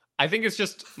 I think it's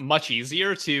just much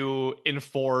easier to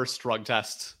enforce drug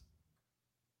tests.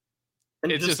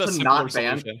 And It's just just a to simpler not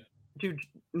ban, solution. dude.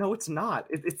 No, it's not.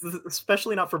 It's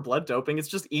especially not for blood doping. It's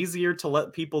just easier to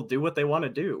let people do what they want to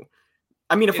do.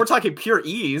 I mean, if we're It's talking pure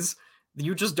ease,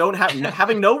 you just don't have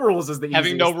having no rules is the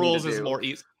Having no easiest thing to rules is do. more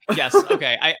easy. Yes,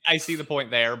 okay, I see the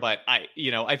point there, but I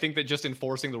think that just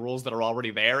enforcing the rules that are already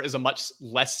there is a much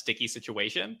less sticky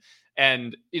situation.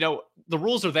 And the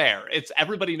rules are there. It's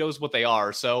everybody knows what they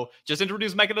are, so just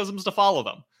introduce mechanisms to follow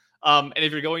them. And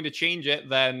if you're going to change it,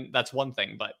 then that's one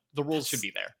thing, but the rules should That's,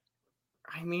 be there.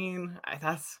 I mean, I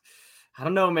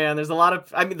don't know, man. There's a lot of,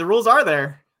 I mean, the rules are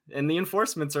there and the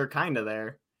enforcements are kind of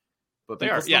there, but They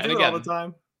people are, still yeah. And do it all the again,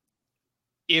 time.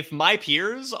 if my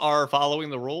peers are following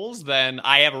the rules, then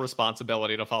I have a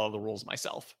responsibility to follow the rules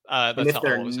myself. And That's if how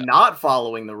they're I'll always. not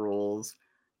following the rules,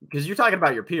 because you're talking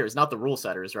about your peers, not the rule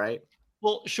setters, right?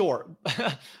 Well, sure.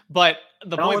 But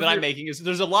the And all point of that I'm your making is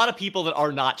there's a lot of people that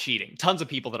are not cheating, tons of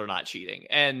people that are not cheating.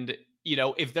 And,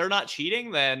 if they're not cheating,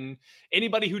 then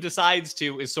anybody who decides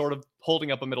to is sort of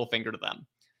holding up a middle finger to them.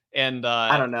 And,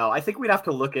 I don't know. I think we'd have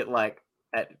to look at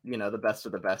the best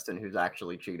of the best and who's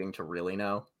actually cheating to really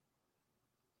know.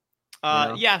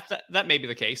 yeah, that may be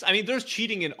the case. I mean, there's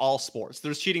cheating in all sports.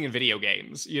 There's cheating in video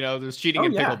games. There's cheating Oh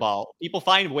in yeah, pickleball. People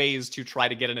find ways to try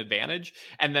to get an advantage,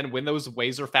 and then when those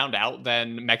ways are found out,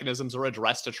 then mechanisms are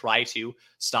addressed to try to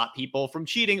stop people from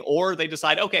cheating, or they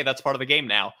decide, okay, that's part of the game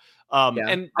now, yeah.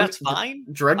 and that's fine.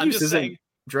 Drug I'm use just isn't saying,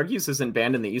 drug use isn't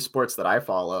banned in the esports that I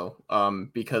follow.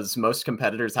 Because most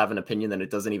competitors have an opinion that it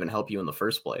doesn't even help you in the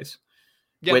first place.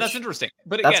 yeah, that's Which interesting.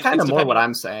 But that's again, kind it's of more what dependent.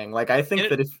 I'm saying. Like I think It,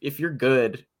 that if you're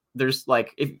good, there's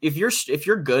like if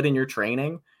you're good in your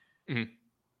training, Mhm.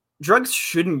 drugs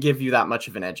shouldn't give you that much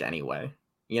of an edge anyway.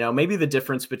 Maybe the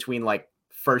difference between like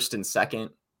first and second,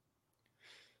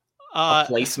 a uh,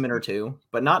 placement or two,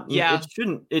 but not yeah,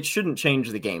 it shouldn't change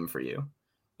the game for you,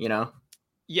 you know?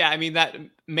 yeah. I mean, that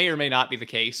may or may not be the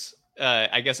case.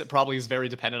 I guess it probably is very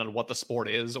dependent on what the sport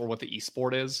is or what the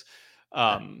esport is.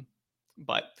 Yeah.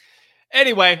 But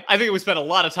anyway, I think we spent a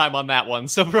lot of time on that one,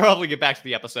 so we'll probably get back to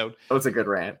the episode. That was a good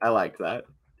rant. I liked that.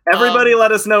 Everybody Um,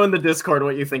 let us know in the Discord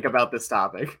what you think about this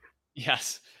topic.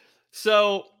 yes.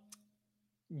 So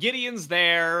Gideon's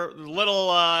there, little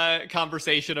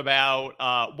conversation about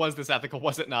was this ethical,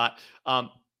 was it not?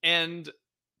 And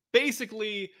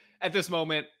basically at this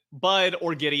moment, Bud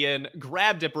or Gideon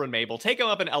grab Dipper and Mabel, take them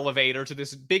up an elevator to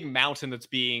this big mountain that's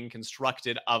being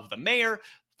constructed of the mayor,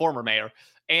 former mayor,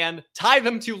 and tie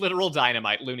them to literal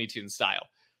dynamite, Looney Tunes style.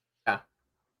 Yeah.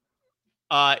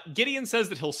 Gideon says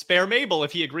that he'll spare Mabel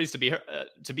if he agrees to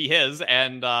be his,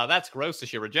 and that's gross as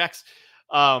she rejects.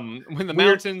 When the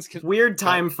mountains weird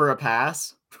time for a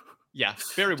pass. Yeah,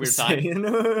 very weird Just time. saying.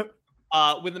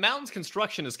 When the mountain's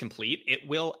construction is complete, it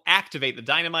will activate the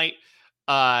dynamite.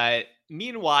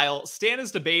 Meanwhile, Stan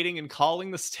is debating and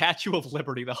calling the Statue of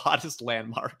Liberty the hottest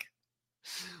landmark,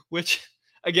 which,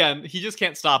 again, he just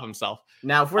can't stop himself.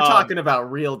 Now, if we're talking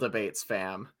about real debates,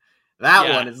 fam, that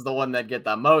Yeah. one is the one that get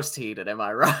the most heated. Am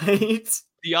I right?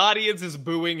 The audience is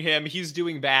booing him. He's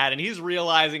doing bad, and he's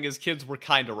realizing his kids were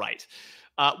kind of right.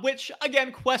 Which,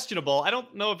 again, questionable. I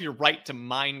don't know if you're right to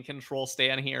mind control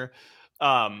Stan here.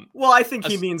 Well, I think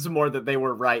he means more that they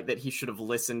were right, that he should have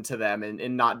listened to them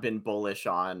and not been bullish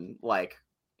on like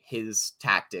his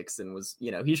tactics, and was,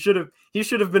 he should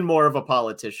have been more of a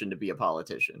politician to be a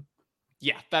politician.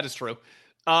 Yeah, that is true.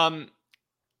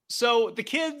 So the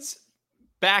kids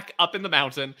back up in the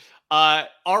mountain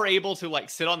are able to like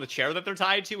sit on the chair that they're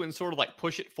tied to and sort of like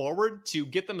push it forward to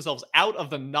get themselves out of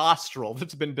the nostril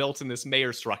that's been built in this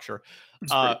mayor structure.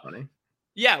 It's pretty funny.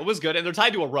 Yeah, it was good. And they're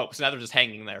tied to a rope, so now they're just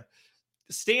hanging there.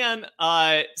 Stan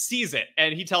sees it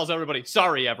and he tells everybody,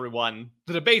 sorry, everyone,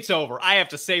 the debate's over. I have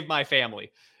to save my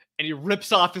family. And he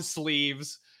rips off his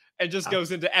sleeves and just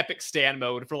goes into epic Stan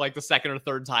mode for like the second or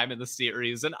third time in the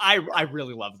series. And I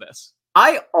really love this.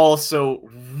 I also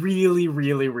really,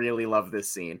 really, really love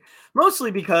this scene.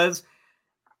 Mostly because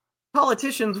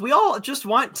politicians, we all just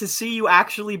want to see you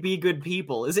actually be good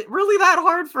people. Is it really that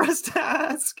hard for us to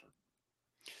ask?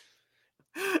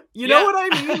 You know Yeah.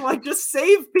 what I mean? Like, just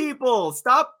save people.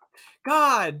 Stop.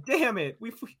 God damn it.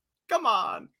 Come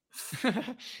on.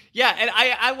 Yeah, and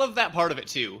I love that part of it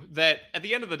too. That at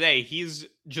the end of the day, he's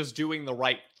just doing the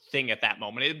right thing at that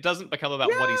moment. It doesn't become about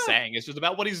what he's Yeah. saying. It's just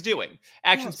about what he's doing.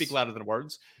 Actions speak Yes. louder than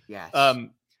words. Yes.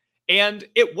 And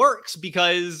it works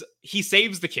because he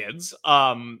saves the kids.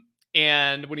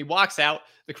 And when he walks out,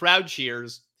 the crowd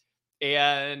cheers,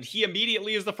 and he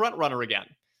immediately is the front runner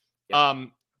again.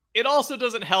 Yep. It also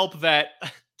doesn't help that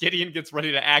Gideon gets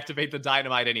ready to activate the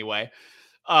dynamite anyway.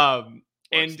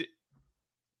 And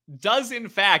does in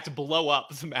fact blow up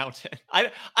the mountain.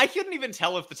 I couldn't even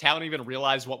tell if the town even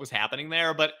realized what was happening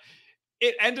there, but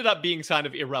it ended up being kind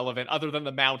of irrelevant, other than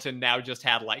the mountain now just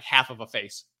had like half of a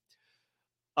face.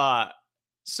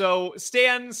 So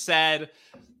Stan said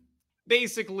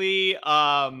basically,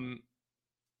 oh,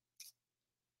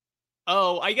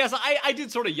 I guess I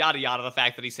did sort of yada yada the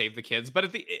fact that he saved the kids,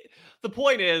 but the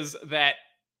point is that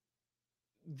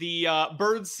the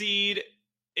bird seed.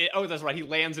 Oh, that's right. He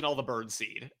lands in all the bird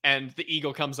seed, and the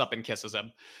eagle comes up and kisses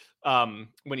him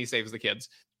when he saves the kids,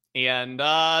 and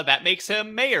that makes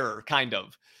him mayor, kind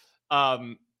of.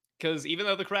 Because even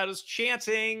though the crowd is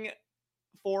chanting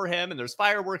for him and there's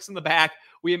fireworks in the back,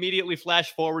 we immediately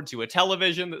flash forward to a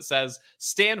television that says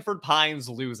Stanford Pines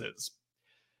loses.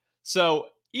 So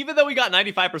even though he got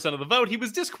 95% of the vote, he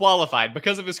was disqualified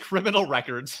because of his criminal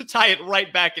record to tie it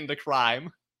right back into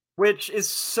crime. Which is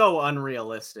so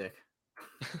unrealistic.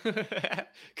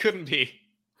 Couldn't be.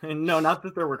 No, not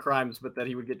that there were crimes, but that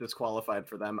he would get disqualified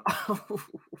for them. All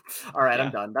right, yeah.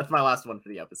 I'm done. That's my last one for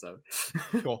the episode.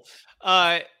 Cool.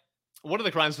 One of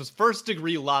the crimes was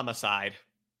first-degree llama-cide.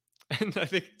 And I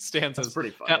think Stan says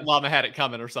pretty funny. That llama had it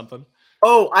coming or something.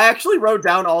 Oh, I actually wrote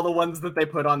down all the ones that they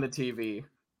put on the TV.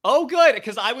 Oh, good,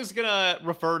 because I was going to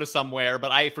refer to somewhere,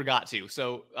 but I forgot to.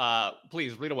 So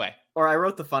please, read away. Or I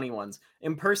wrote the funny ones.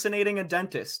 Impersonating a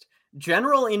dentist.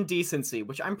 General indecency,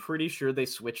 which I'm pretty sure they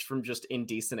switched from just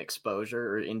indecent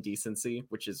exposure or indecency,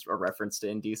 which is a reference to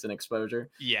indecent exposure.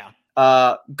 Yeah.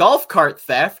 Golf cart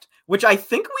theft, which I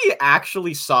think we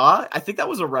actually saw. I think that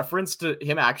was a reference to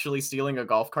him actually stealing a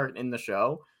golf cart in the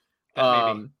show.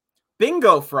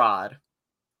 Bingo fraud.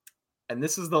 And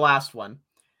this is the last one.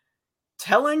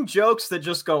 Telling jokes that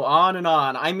just go on and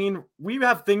on. I mean, we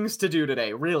have things to do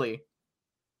today, really.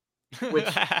 Which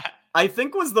I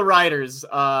think was the writers.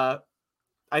 I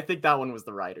think that one was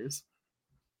the writers.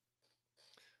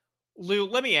 Lou,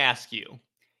 let me ask you.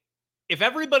 If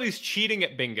everybody's cheating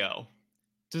at bingo,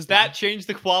 does that change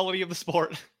the quality of the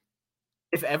sport?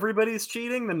 If everybody's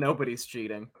cheating, then nobody's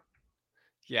cheating.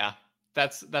 Yeah,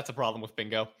 that's a problem with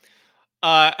bingo.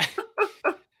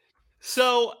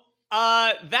 So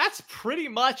that's pretty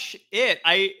much it.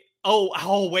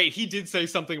 Oh wait, he did say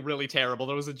something really terrible.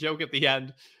 There was a joke at the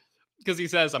end because he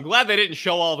says, "I'm glad they didn't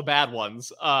show all the bad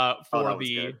ones for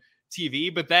the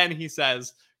TV." But then he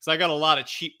says, "Because I got a lot of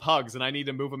cheap pugs and I need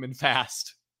to move them in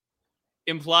fast,"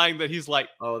 implying that he's like,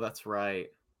 "Oh, that's right."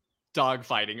 Dog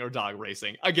fighting or dog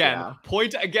racing. Again,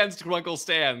 point against Grunkle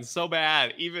Stan. So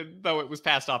bad, even though it was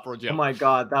passed off for a joke. Oh my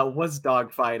god, that was dog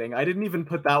fighting. I didn't even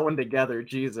put that one together.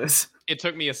 Jesus. It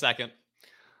took me a second.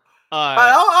 All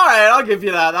right, I'll give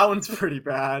you that. That one's pretty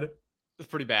bad. It's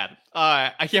pretty bad.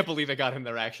 I can't believe they got him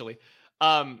there, actually.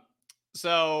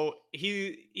 So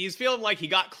he's feeling like he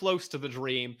got close to the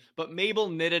dream, but Mabel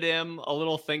knitted him a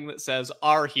little thing that says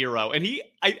 "Our hero," and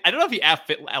I don't know if he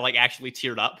actually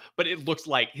teared up, but it looks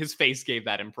like his face gave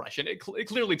that impression. It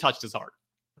clearly touched his heart.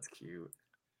 That's cute.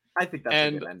 I think that's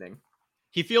a good ending.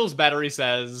 He feels better. He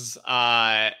says,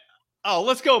 "Oh,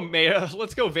 let's go, mayor.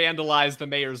 Let's go vandalize the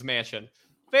mayor's mansion."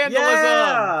 Vandalism.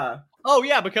 Yeah! Oh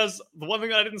yeah, because the one thing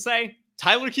that I didn't say,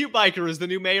 Tyler Cutebiker is the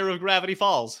new mayor of Gravity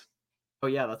Falls. Oh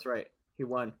yeah, that's right. He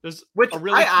won. Which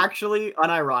I actually,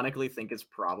 unironically, think is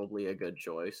probably a good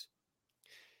choice.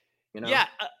 You know? Yeah,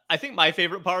 I think my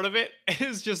favorite part of it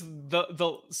is just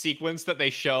the sequence that they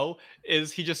show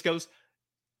is he just goes,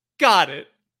 "Got it,"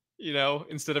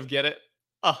 instead of "get it."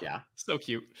 Oh, yeah, so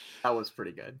cute. That was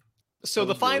pretty good. So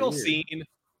the final scene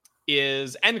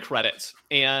is end credits,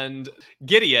 and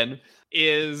Gideon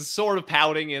is sort of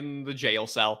pouting in the jail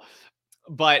cell.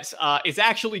 But it's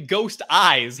actually Ghost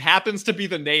Eyes, happens to be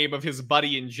the name of his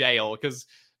buddy in jail, because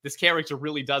this character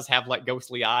really does have like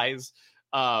ghostly eyes.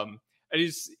 And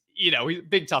he's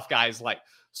big tough guy's like,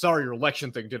 "Sorry, your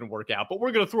election thing didn't work out, but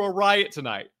we're going to throw a riot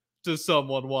tonight. Does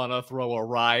someone want to throw a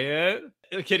riot?"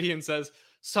 Gideon says,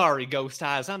 Sorry, Ghost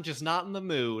Eyes, I'm just not in the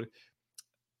mood.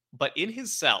 But in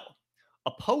his cell,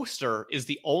 a poster is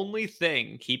the only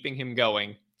thing keeping him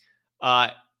going.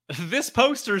 This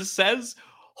poster says,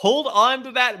 "Hold on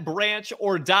to that branch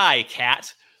or die,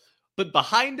 cat." But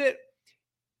behind it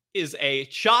is a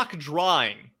chalk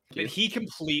drawing that he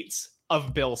completes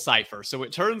of Bill Cipher. So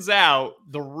it turns out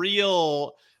the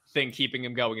real thing keeping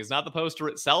him going is not the poster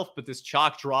itself, but this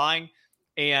chalk drawing.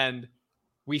 And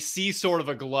we see sort of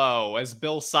a glow as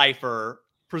Bill Cipher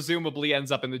presumably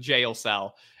ends up in the jail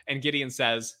cell. And Gideon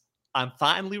says, "I'm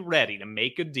finally ready to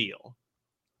make a deal."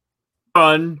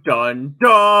 Dun, dun,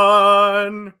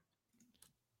 dun!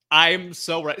 I'm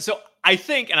so ready. So I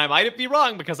think, and I might be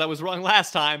wrong because I was wrong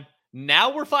last time,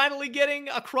 now we're finally getting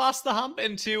across the hump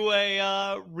into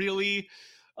a really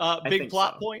big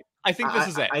plot point. I think this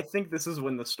is it. I think this is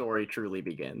when the story truly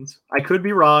begins. I could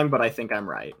be wrong, but I think I'm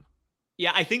right.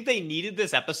 Yeah, I think they needed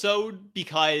this episode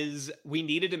because we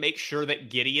needed to make sure that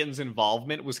Gideon's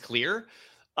involvement was clear.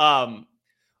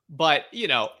 But, you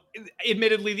know,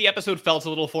 admittedly, the episode felt a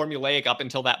little formulaic up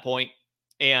until that point.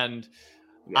 And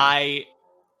yeah.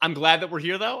 I'm glad that we're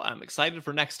here, though. I'm excited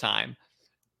for next time.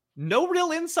 No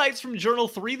real insights from Journal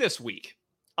 3 this week.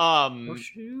 Oh,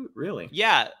 shoot. Really?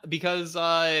 Yeah, because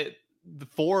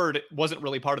Ford wasn't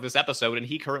really part of this episode, and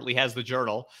he currently has the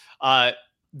journal.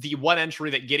 The one entry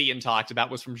that Gideon talked about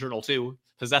was from Journal 2,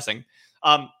 possessing.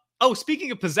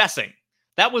 Speaking of possessing,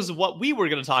 that was what we were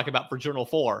going to talk about for Journal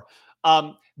 4.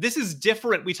 This is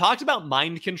different. We talked about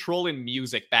mind control in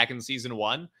music back in season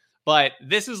 1, but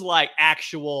this is like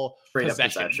actual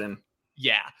possession.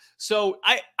 Yeah. So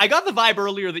I got the vibe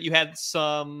earlier that you had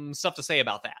some stuff to say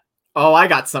about that. Oh, I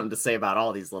got something to say about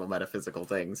all these little metaphysical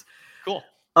things. Cool.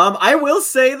 I will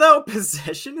say, though,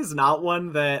 possession is not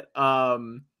one that,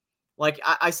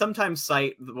 I sometimes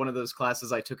cite one of those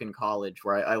classes I took in college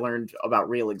where I learned about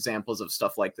real examples of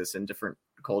stuff like this in different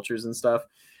cultures and stuff.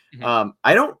 Mm-hmm.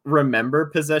 I don't remember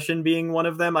possession being one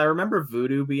of them. I remember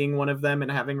voodoo being one of them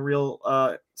and having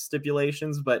real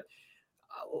stipulations, but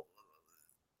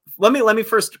let me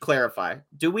first clarify.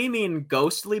 Do we mean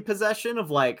ghostly possession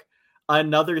of like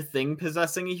another thing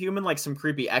possessing a human, like some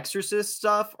creepy exorcist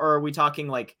stuff, or are we talking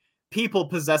like people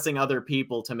possessing other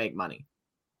people to make money?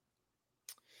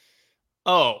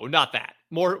 Oh, not that.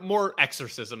 More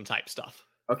exorcism type stuff.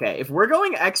 Okay, if we're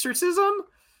going exorcism,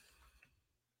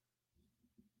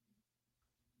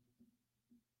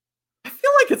 I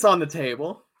feel like it's on the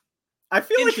table. I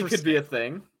feel like it could be a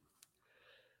thing.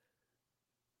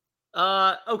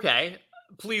 Okay.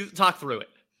 Please talk through it.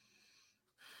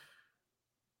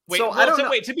 Wait,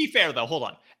 to be fair though, hold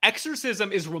on.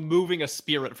 Exorcism is removing a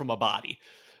spirit from a body.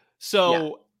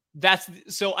 So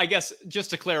I guess just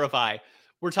to clarify,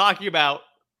 we're talking about,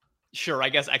 sure, I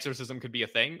guess exorcism could be a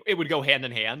thing. It would go hand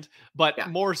in hand, but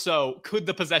more so, could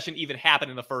the possession even happen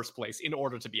in the first place in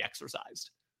order to be exorcised?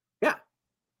 Yeah.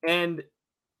 And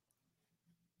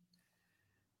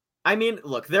I mean,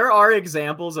 look, there are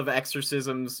examples of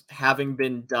exorcisms having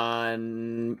been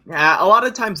done. A lot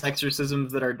of times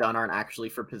exorcisms that are done aren't actually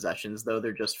for possessions, though.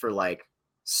 They're just for like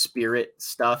spirit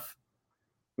stuff,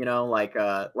 you know, like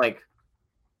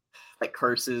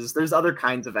curses. There's other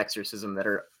kinds of exorcism that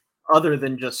are other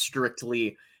than just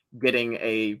strictly getting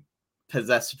a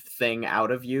possessed thing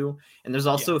out of you. And there's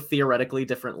also theoretically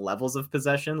different levels of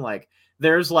possession. Like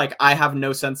there's like, I have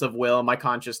no sense of will, my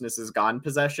consciousness is gone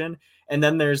possession. And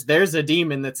then there's a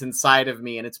demon that's inside of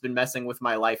me and it's been messing with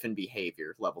my life and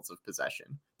behavior levels of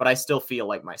possession, but I still feel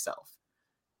like myself.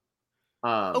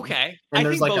 Okay. And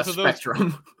there's like a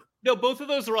spectrum. No, both of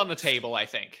those are on the table, I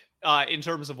think, in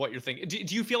terms of what you're thinking.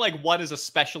 Do you feel like one is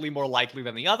especially more likely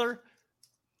than the other?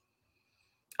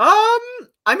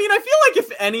 I mean, I feel like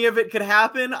if any of it could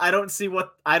happen, I don't see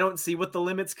what the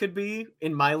limits could be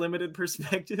in my limited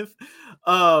perspective.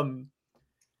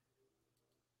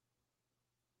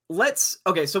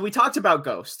 Okay, so we talked about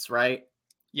ghosts, right?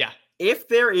 Yeah. If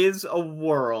there is a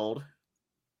world,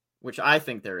 which I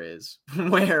think there is,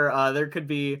 where there could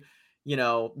be, you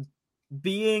know,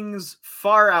 beings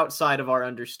far outside of our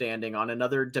understanding on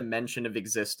another dimension of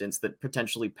existence that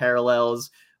potentially parallels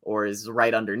or is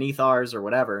right underneath ours or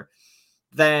whatever,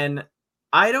 then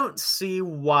I don't see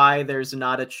why there's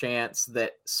not a chance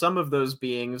that some of those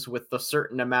beings with a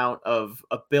certain amount of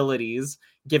abilities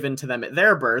given to them at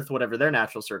their birth, whatever their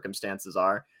natural circumstances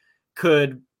are,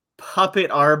 could puppet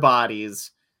our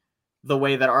bodies the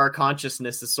way that our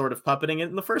consciousness is sort of puppeting it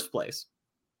in the first place.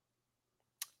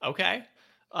 Okay.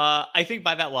 I think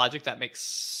by that logic, that makes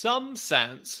some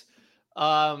sense.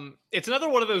 It's another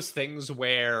one of those things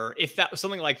where if that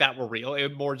something like that were real, it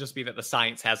would more just be that the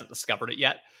science hasn't discovered it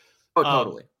yet. Oh,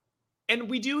 totally. And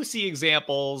we do see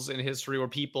examples in history where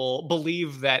people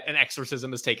believe that an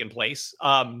exorcism has taken place.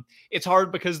 It's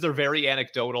hard because they're very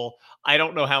anecdotal. I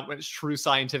don't know how much true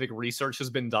scientific research has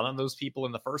been done on those people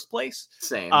in the first place.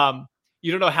 Same.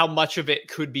 You don't know how much of it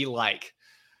could be like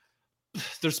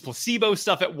there's placebo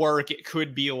stuff at work. It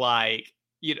could be like,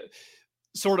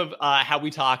 sort of how we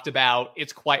talked about,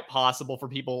 it's quite possible for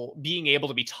people being able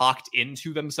to be talked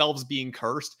into themselves being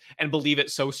cursed and believe it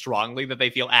so strongly that they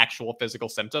feel actual physical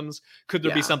symptoms. Could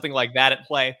there be something like that at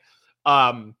play?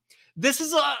 This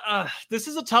is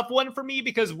a tough one for me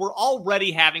because we're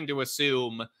already having to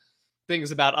assume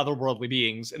things about otherworldly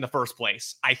beings in the first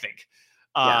place, I think.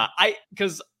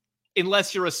 Because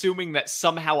unless you're assuming that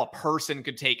somehow a person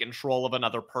could take control of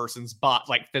another person's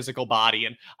physical body,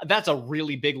 and that's a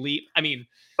really big leap. I mean,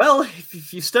 well,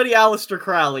 if you study Aleister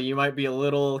Crowley, you might be a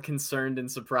little concerned and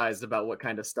surprised about what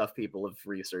kind of stuff people have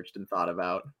researched and thought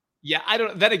about. Yeah, I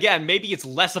don't. Then again, maybe it's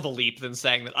less of a leap than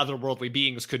saying that otherworldly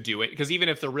beings could do it, because even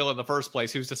if they're real in the first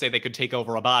place, who's to say they could take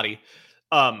over a body?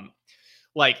 So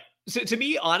to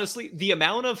me, honestly, the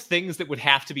amount of things that would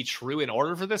have to be true in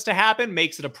order for this to happen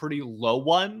makes it a pretty low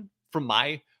one from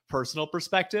my personal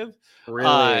perspective.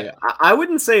 Really? I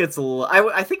wouldn't say it's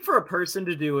I think for a person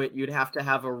to do it, you'd have to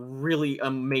have a really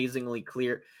amazingly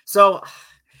clear. So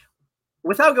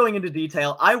without going into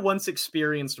detail, I once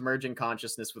experienced merging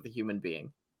consciousness with a human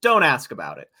being. Don't ask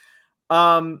about it.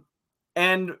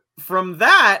 And from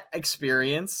that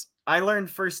experience, I learned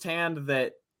firsthand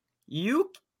that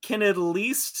you can at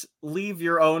least leave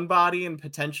your own body and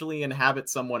potentially inhabit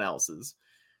someone else's.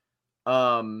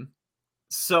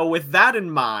 So with that in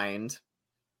mind,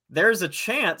 there's a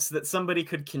chance that somebody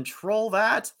could control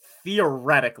that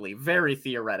theoretically, very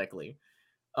theoretically.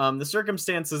 The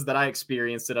circumstances that I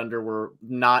experienced it under were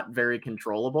not very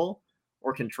controllable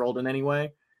or controlled in any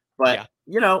way. But,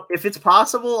 if it's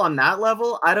possible on that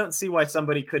level, I don't see why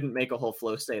somebody couldn't make a whole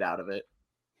flow state out of it.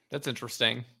 That's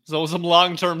interesting. So some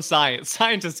long-term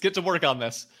scientists get to work on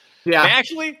this. Yeah.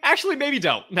 Actually, maybe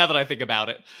don't, now that I think about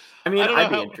it. I mean, I'd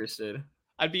be interested.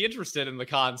 I'd be interested in the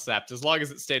concept as long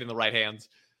as it stayed in the right hands.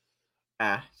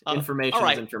 Information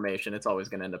is information. It's always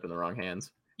going to end up in the wrong hands.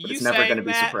 But it's never going to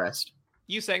be suppressed.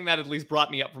 You saying that at least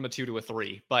brought me up from a 2 to a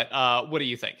 3. But what do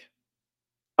you think?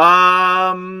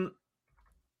 I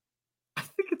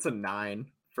think it's a 9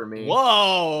 for me.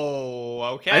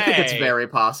 Whoa, okay. I think it's very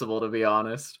possible, to be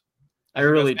honest. I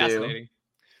really do.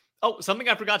 Oh, something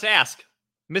I forgot to ask.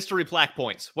 Mystery plaque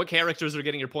points. What characters are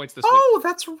getting your points this week? Oh,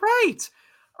 that's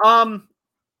right.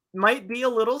 Might be a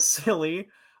little silly.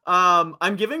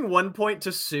 I'm giving 1 point to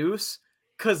Seuss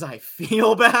because I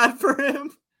feel bad for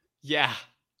him. Yeah.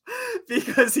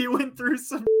 Because he went through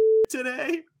some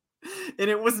today and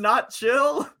it was not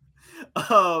chill.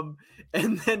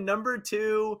 And then number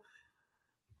 2,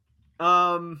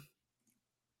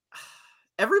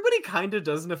 everybody kind of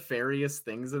does nefarious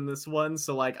things in this one,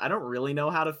 so I don't really know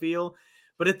how to feel.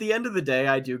 But at the end of the day,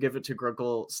 I do give it to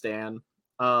Grunkle Stan.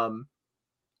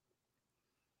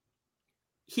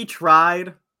 He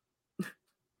tried.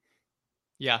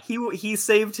 Yeah. He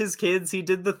saved his kids. He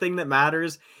did the thing that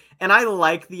matters. And I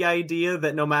like the idea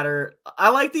that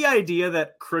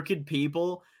crooked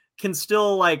people can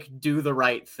still do the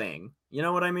right thing. You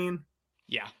know what I mean?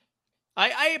 Yeah.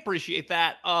 I appreciate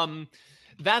that.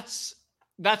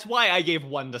 That's why I gave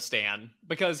 1 to Stan,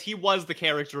 because he was the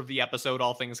character of the episode,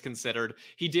 all things considered.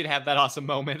 He did have that awesome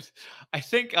moment. I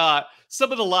think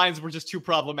some of the lines were just too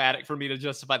problematic for me to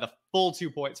justify the full 2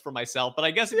 points for myself, but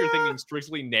I guess if you're thinking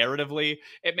strictly narratively,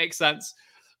 it makes sense.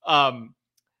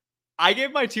 I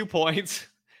gave my 2 points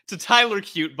to Tyler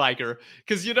Cute Biker,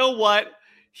 because you know what?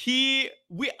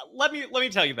 Let me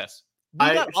tell you this. We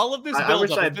got all of this build-up. I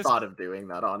wish I'd thought of doing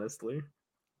that, honestly.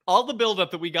 All the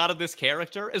buildup that we got of this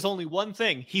character is only one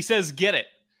thing. He says, get it.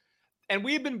 And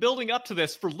we've been building up to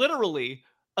this for literally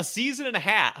a season and a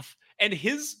half. And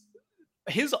his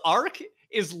arc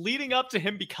is leading up to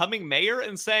him becoming mayor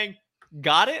and saying,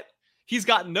 got it. He's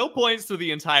got no points through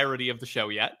the entirety of the show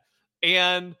yet.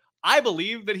 And I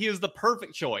believe that he is the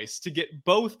perfect choice to get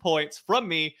both points from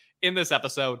me in this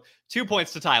episode. 2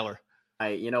 points to Tyler.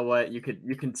 You know what? You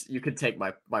could take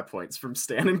my points from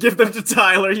Stan and give them to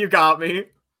Tyler. You got me.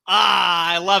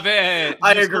 I love it.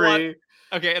 I agree.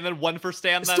 Okay, and then 1 for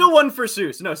Stan then? Still 1 for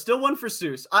Seuss. No, still 1 for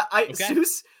Seuss. Okay.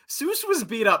 Seuss was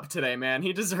beat up today, man.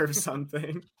 He deserves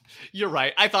something. You're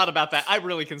right. I thought about that. I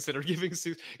really considered giving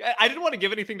Seuss. I didn't want to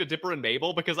give anything to Dipper and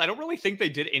Mabel because I don't really think they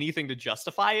did anything to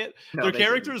justify it. No, their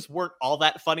characters weren't all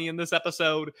that funny in this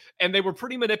episode, and they were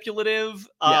pretty manipulative.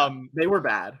 Yeah, they were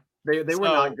bad. They were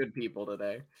not good people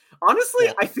today.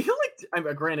 Honestly, I feel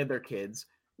like, granted they're kids,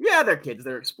 Yeah, they're kids.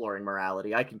 They're exploring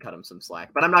morality. I can cut them some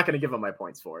slack, but I'm not going to give them my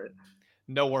points for it.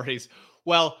 No worries.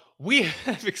 Well, we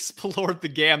have explored the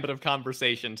gambit of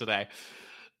conversation today.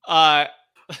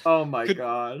 Oh my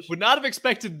gosh. Would not have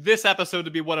expected this episode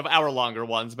to be one of our longer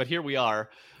ones, but here we are.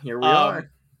 Here we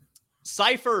are.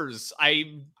 Ciphers.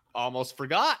 I almost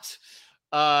forgot.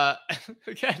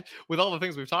 Again, with all the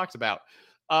things we've talked about.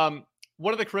 One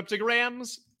of the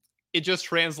cryptograms, it just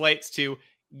translates to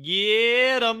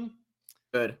get 'em.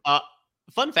 Good.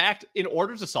 Fun fact, in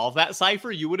order to solve that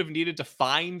cipher, you would have needed to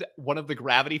find one of the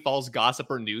Gravity Falls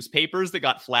Gossiper newspapers that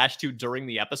got flashed to during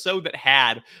the episode that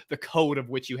had the code of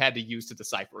which you had to use to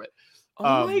decipher it.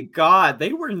 Oh my god,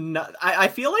 they were not. I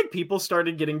feel like people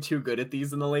started getting too good at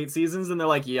these in the late seasons, and they're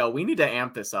like, yo, we need to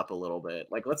amp this up a little bit.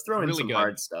 Like, let's throw in Really some good.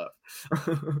 hard stuff.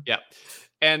 Yeah.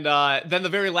 And then the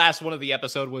very last one of the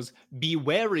episode was, be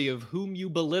wary of whom you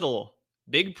belittle.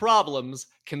 Big problems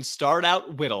can start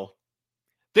out whittle.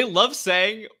 They love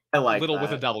saying I like little that.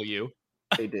 with a W.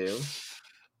 They do.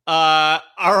 All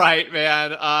right,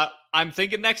 man. I'm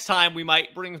thinking next time we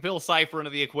might bring Bill Cipher into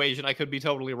the equation. I could be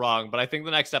totally wrong, but I think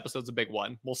the next episode's a big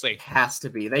one. We'll see. It has to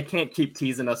be. They can't keep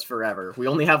teasing us forever. We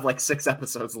only have like 6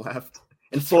 episodes left,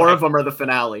 and 4 of them are the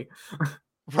finale.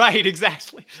 Right,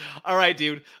 exactly. All right,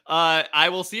 dude. I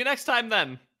will see you next time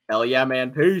then. Hell yeah,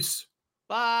 man. Peace.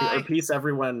 Bye. Or peace,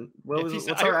 everyone. What's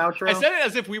our outro? I said it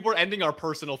as if we were ending our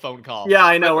personal phone call. Yeah,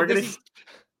 I know. We're gonna.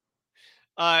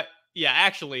 Yeah,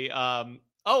 actually.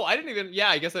 Oh, I didn't even. Yeah,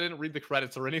 I guess I didn't read the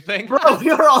credits or anything. Bro, we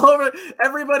are all over.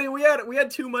 Everybody, we had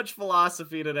too much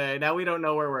philosophy today. Now we don't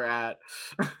know where we're at.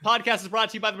 Podcast is brought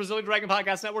to you by the Brazilian Dragon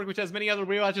Podcast Network, which has many other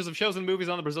rewatches of shows and movies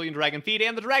on the Brazilian Dragon feed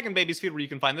and the Dragon Babies feed, where you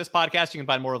can find this podcast. You can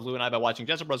find more of Lou and I by watching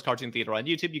Jessup Bros Cartoon Theater on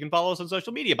YouTube. You can follow us on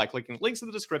social media by clicking links in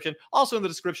the description. Also in the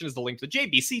description is the link to the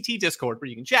JBCT Discord, where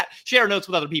you can chat, share notes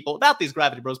with other people about these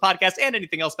Gravity Bros podcasts and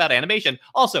anything else about animation.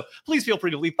 Also, please feel free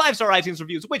to leave 5-star iTunes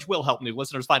reviews, which will help new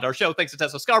listeners find our show. Thanks to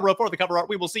Tessa Scarborough for the cover art.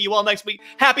 We will see you all next week.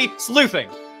 Happy sleuthing.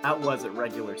 That was at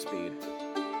regular speed.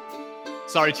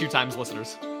 Sorry 2 times,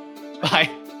 listeners. Bye.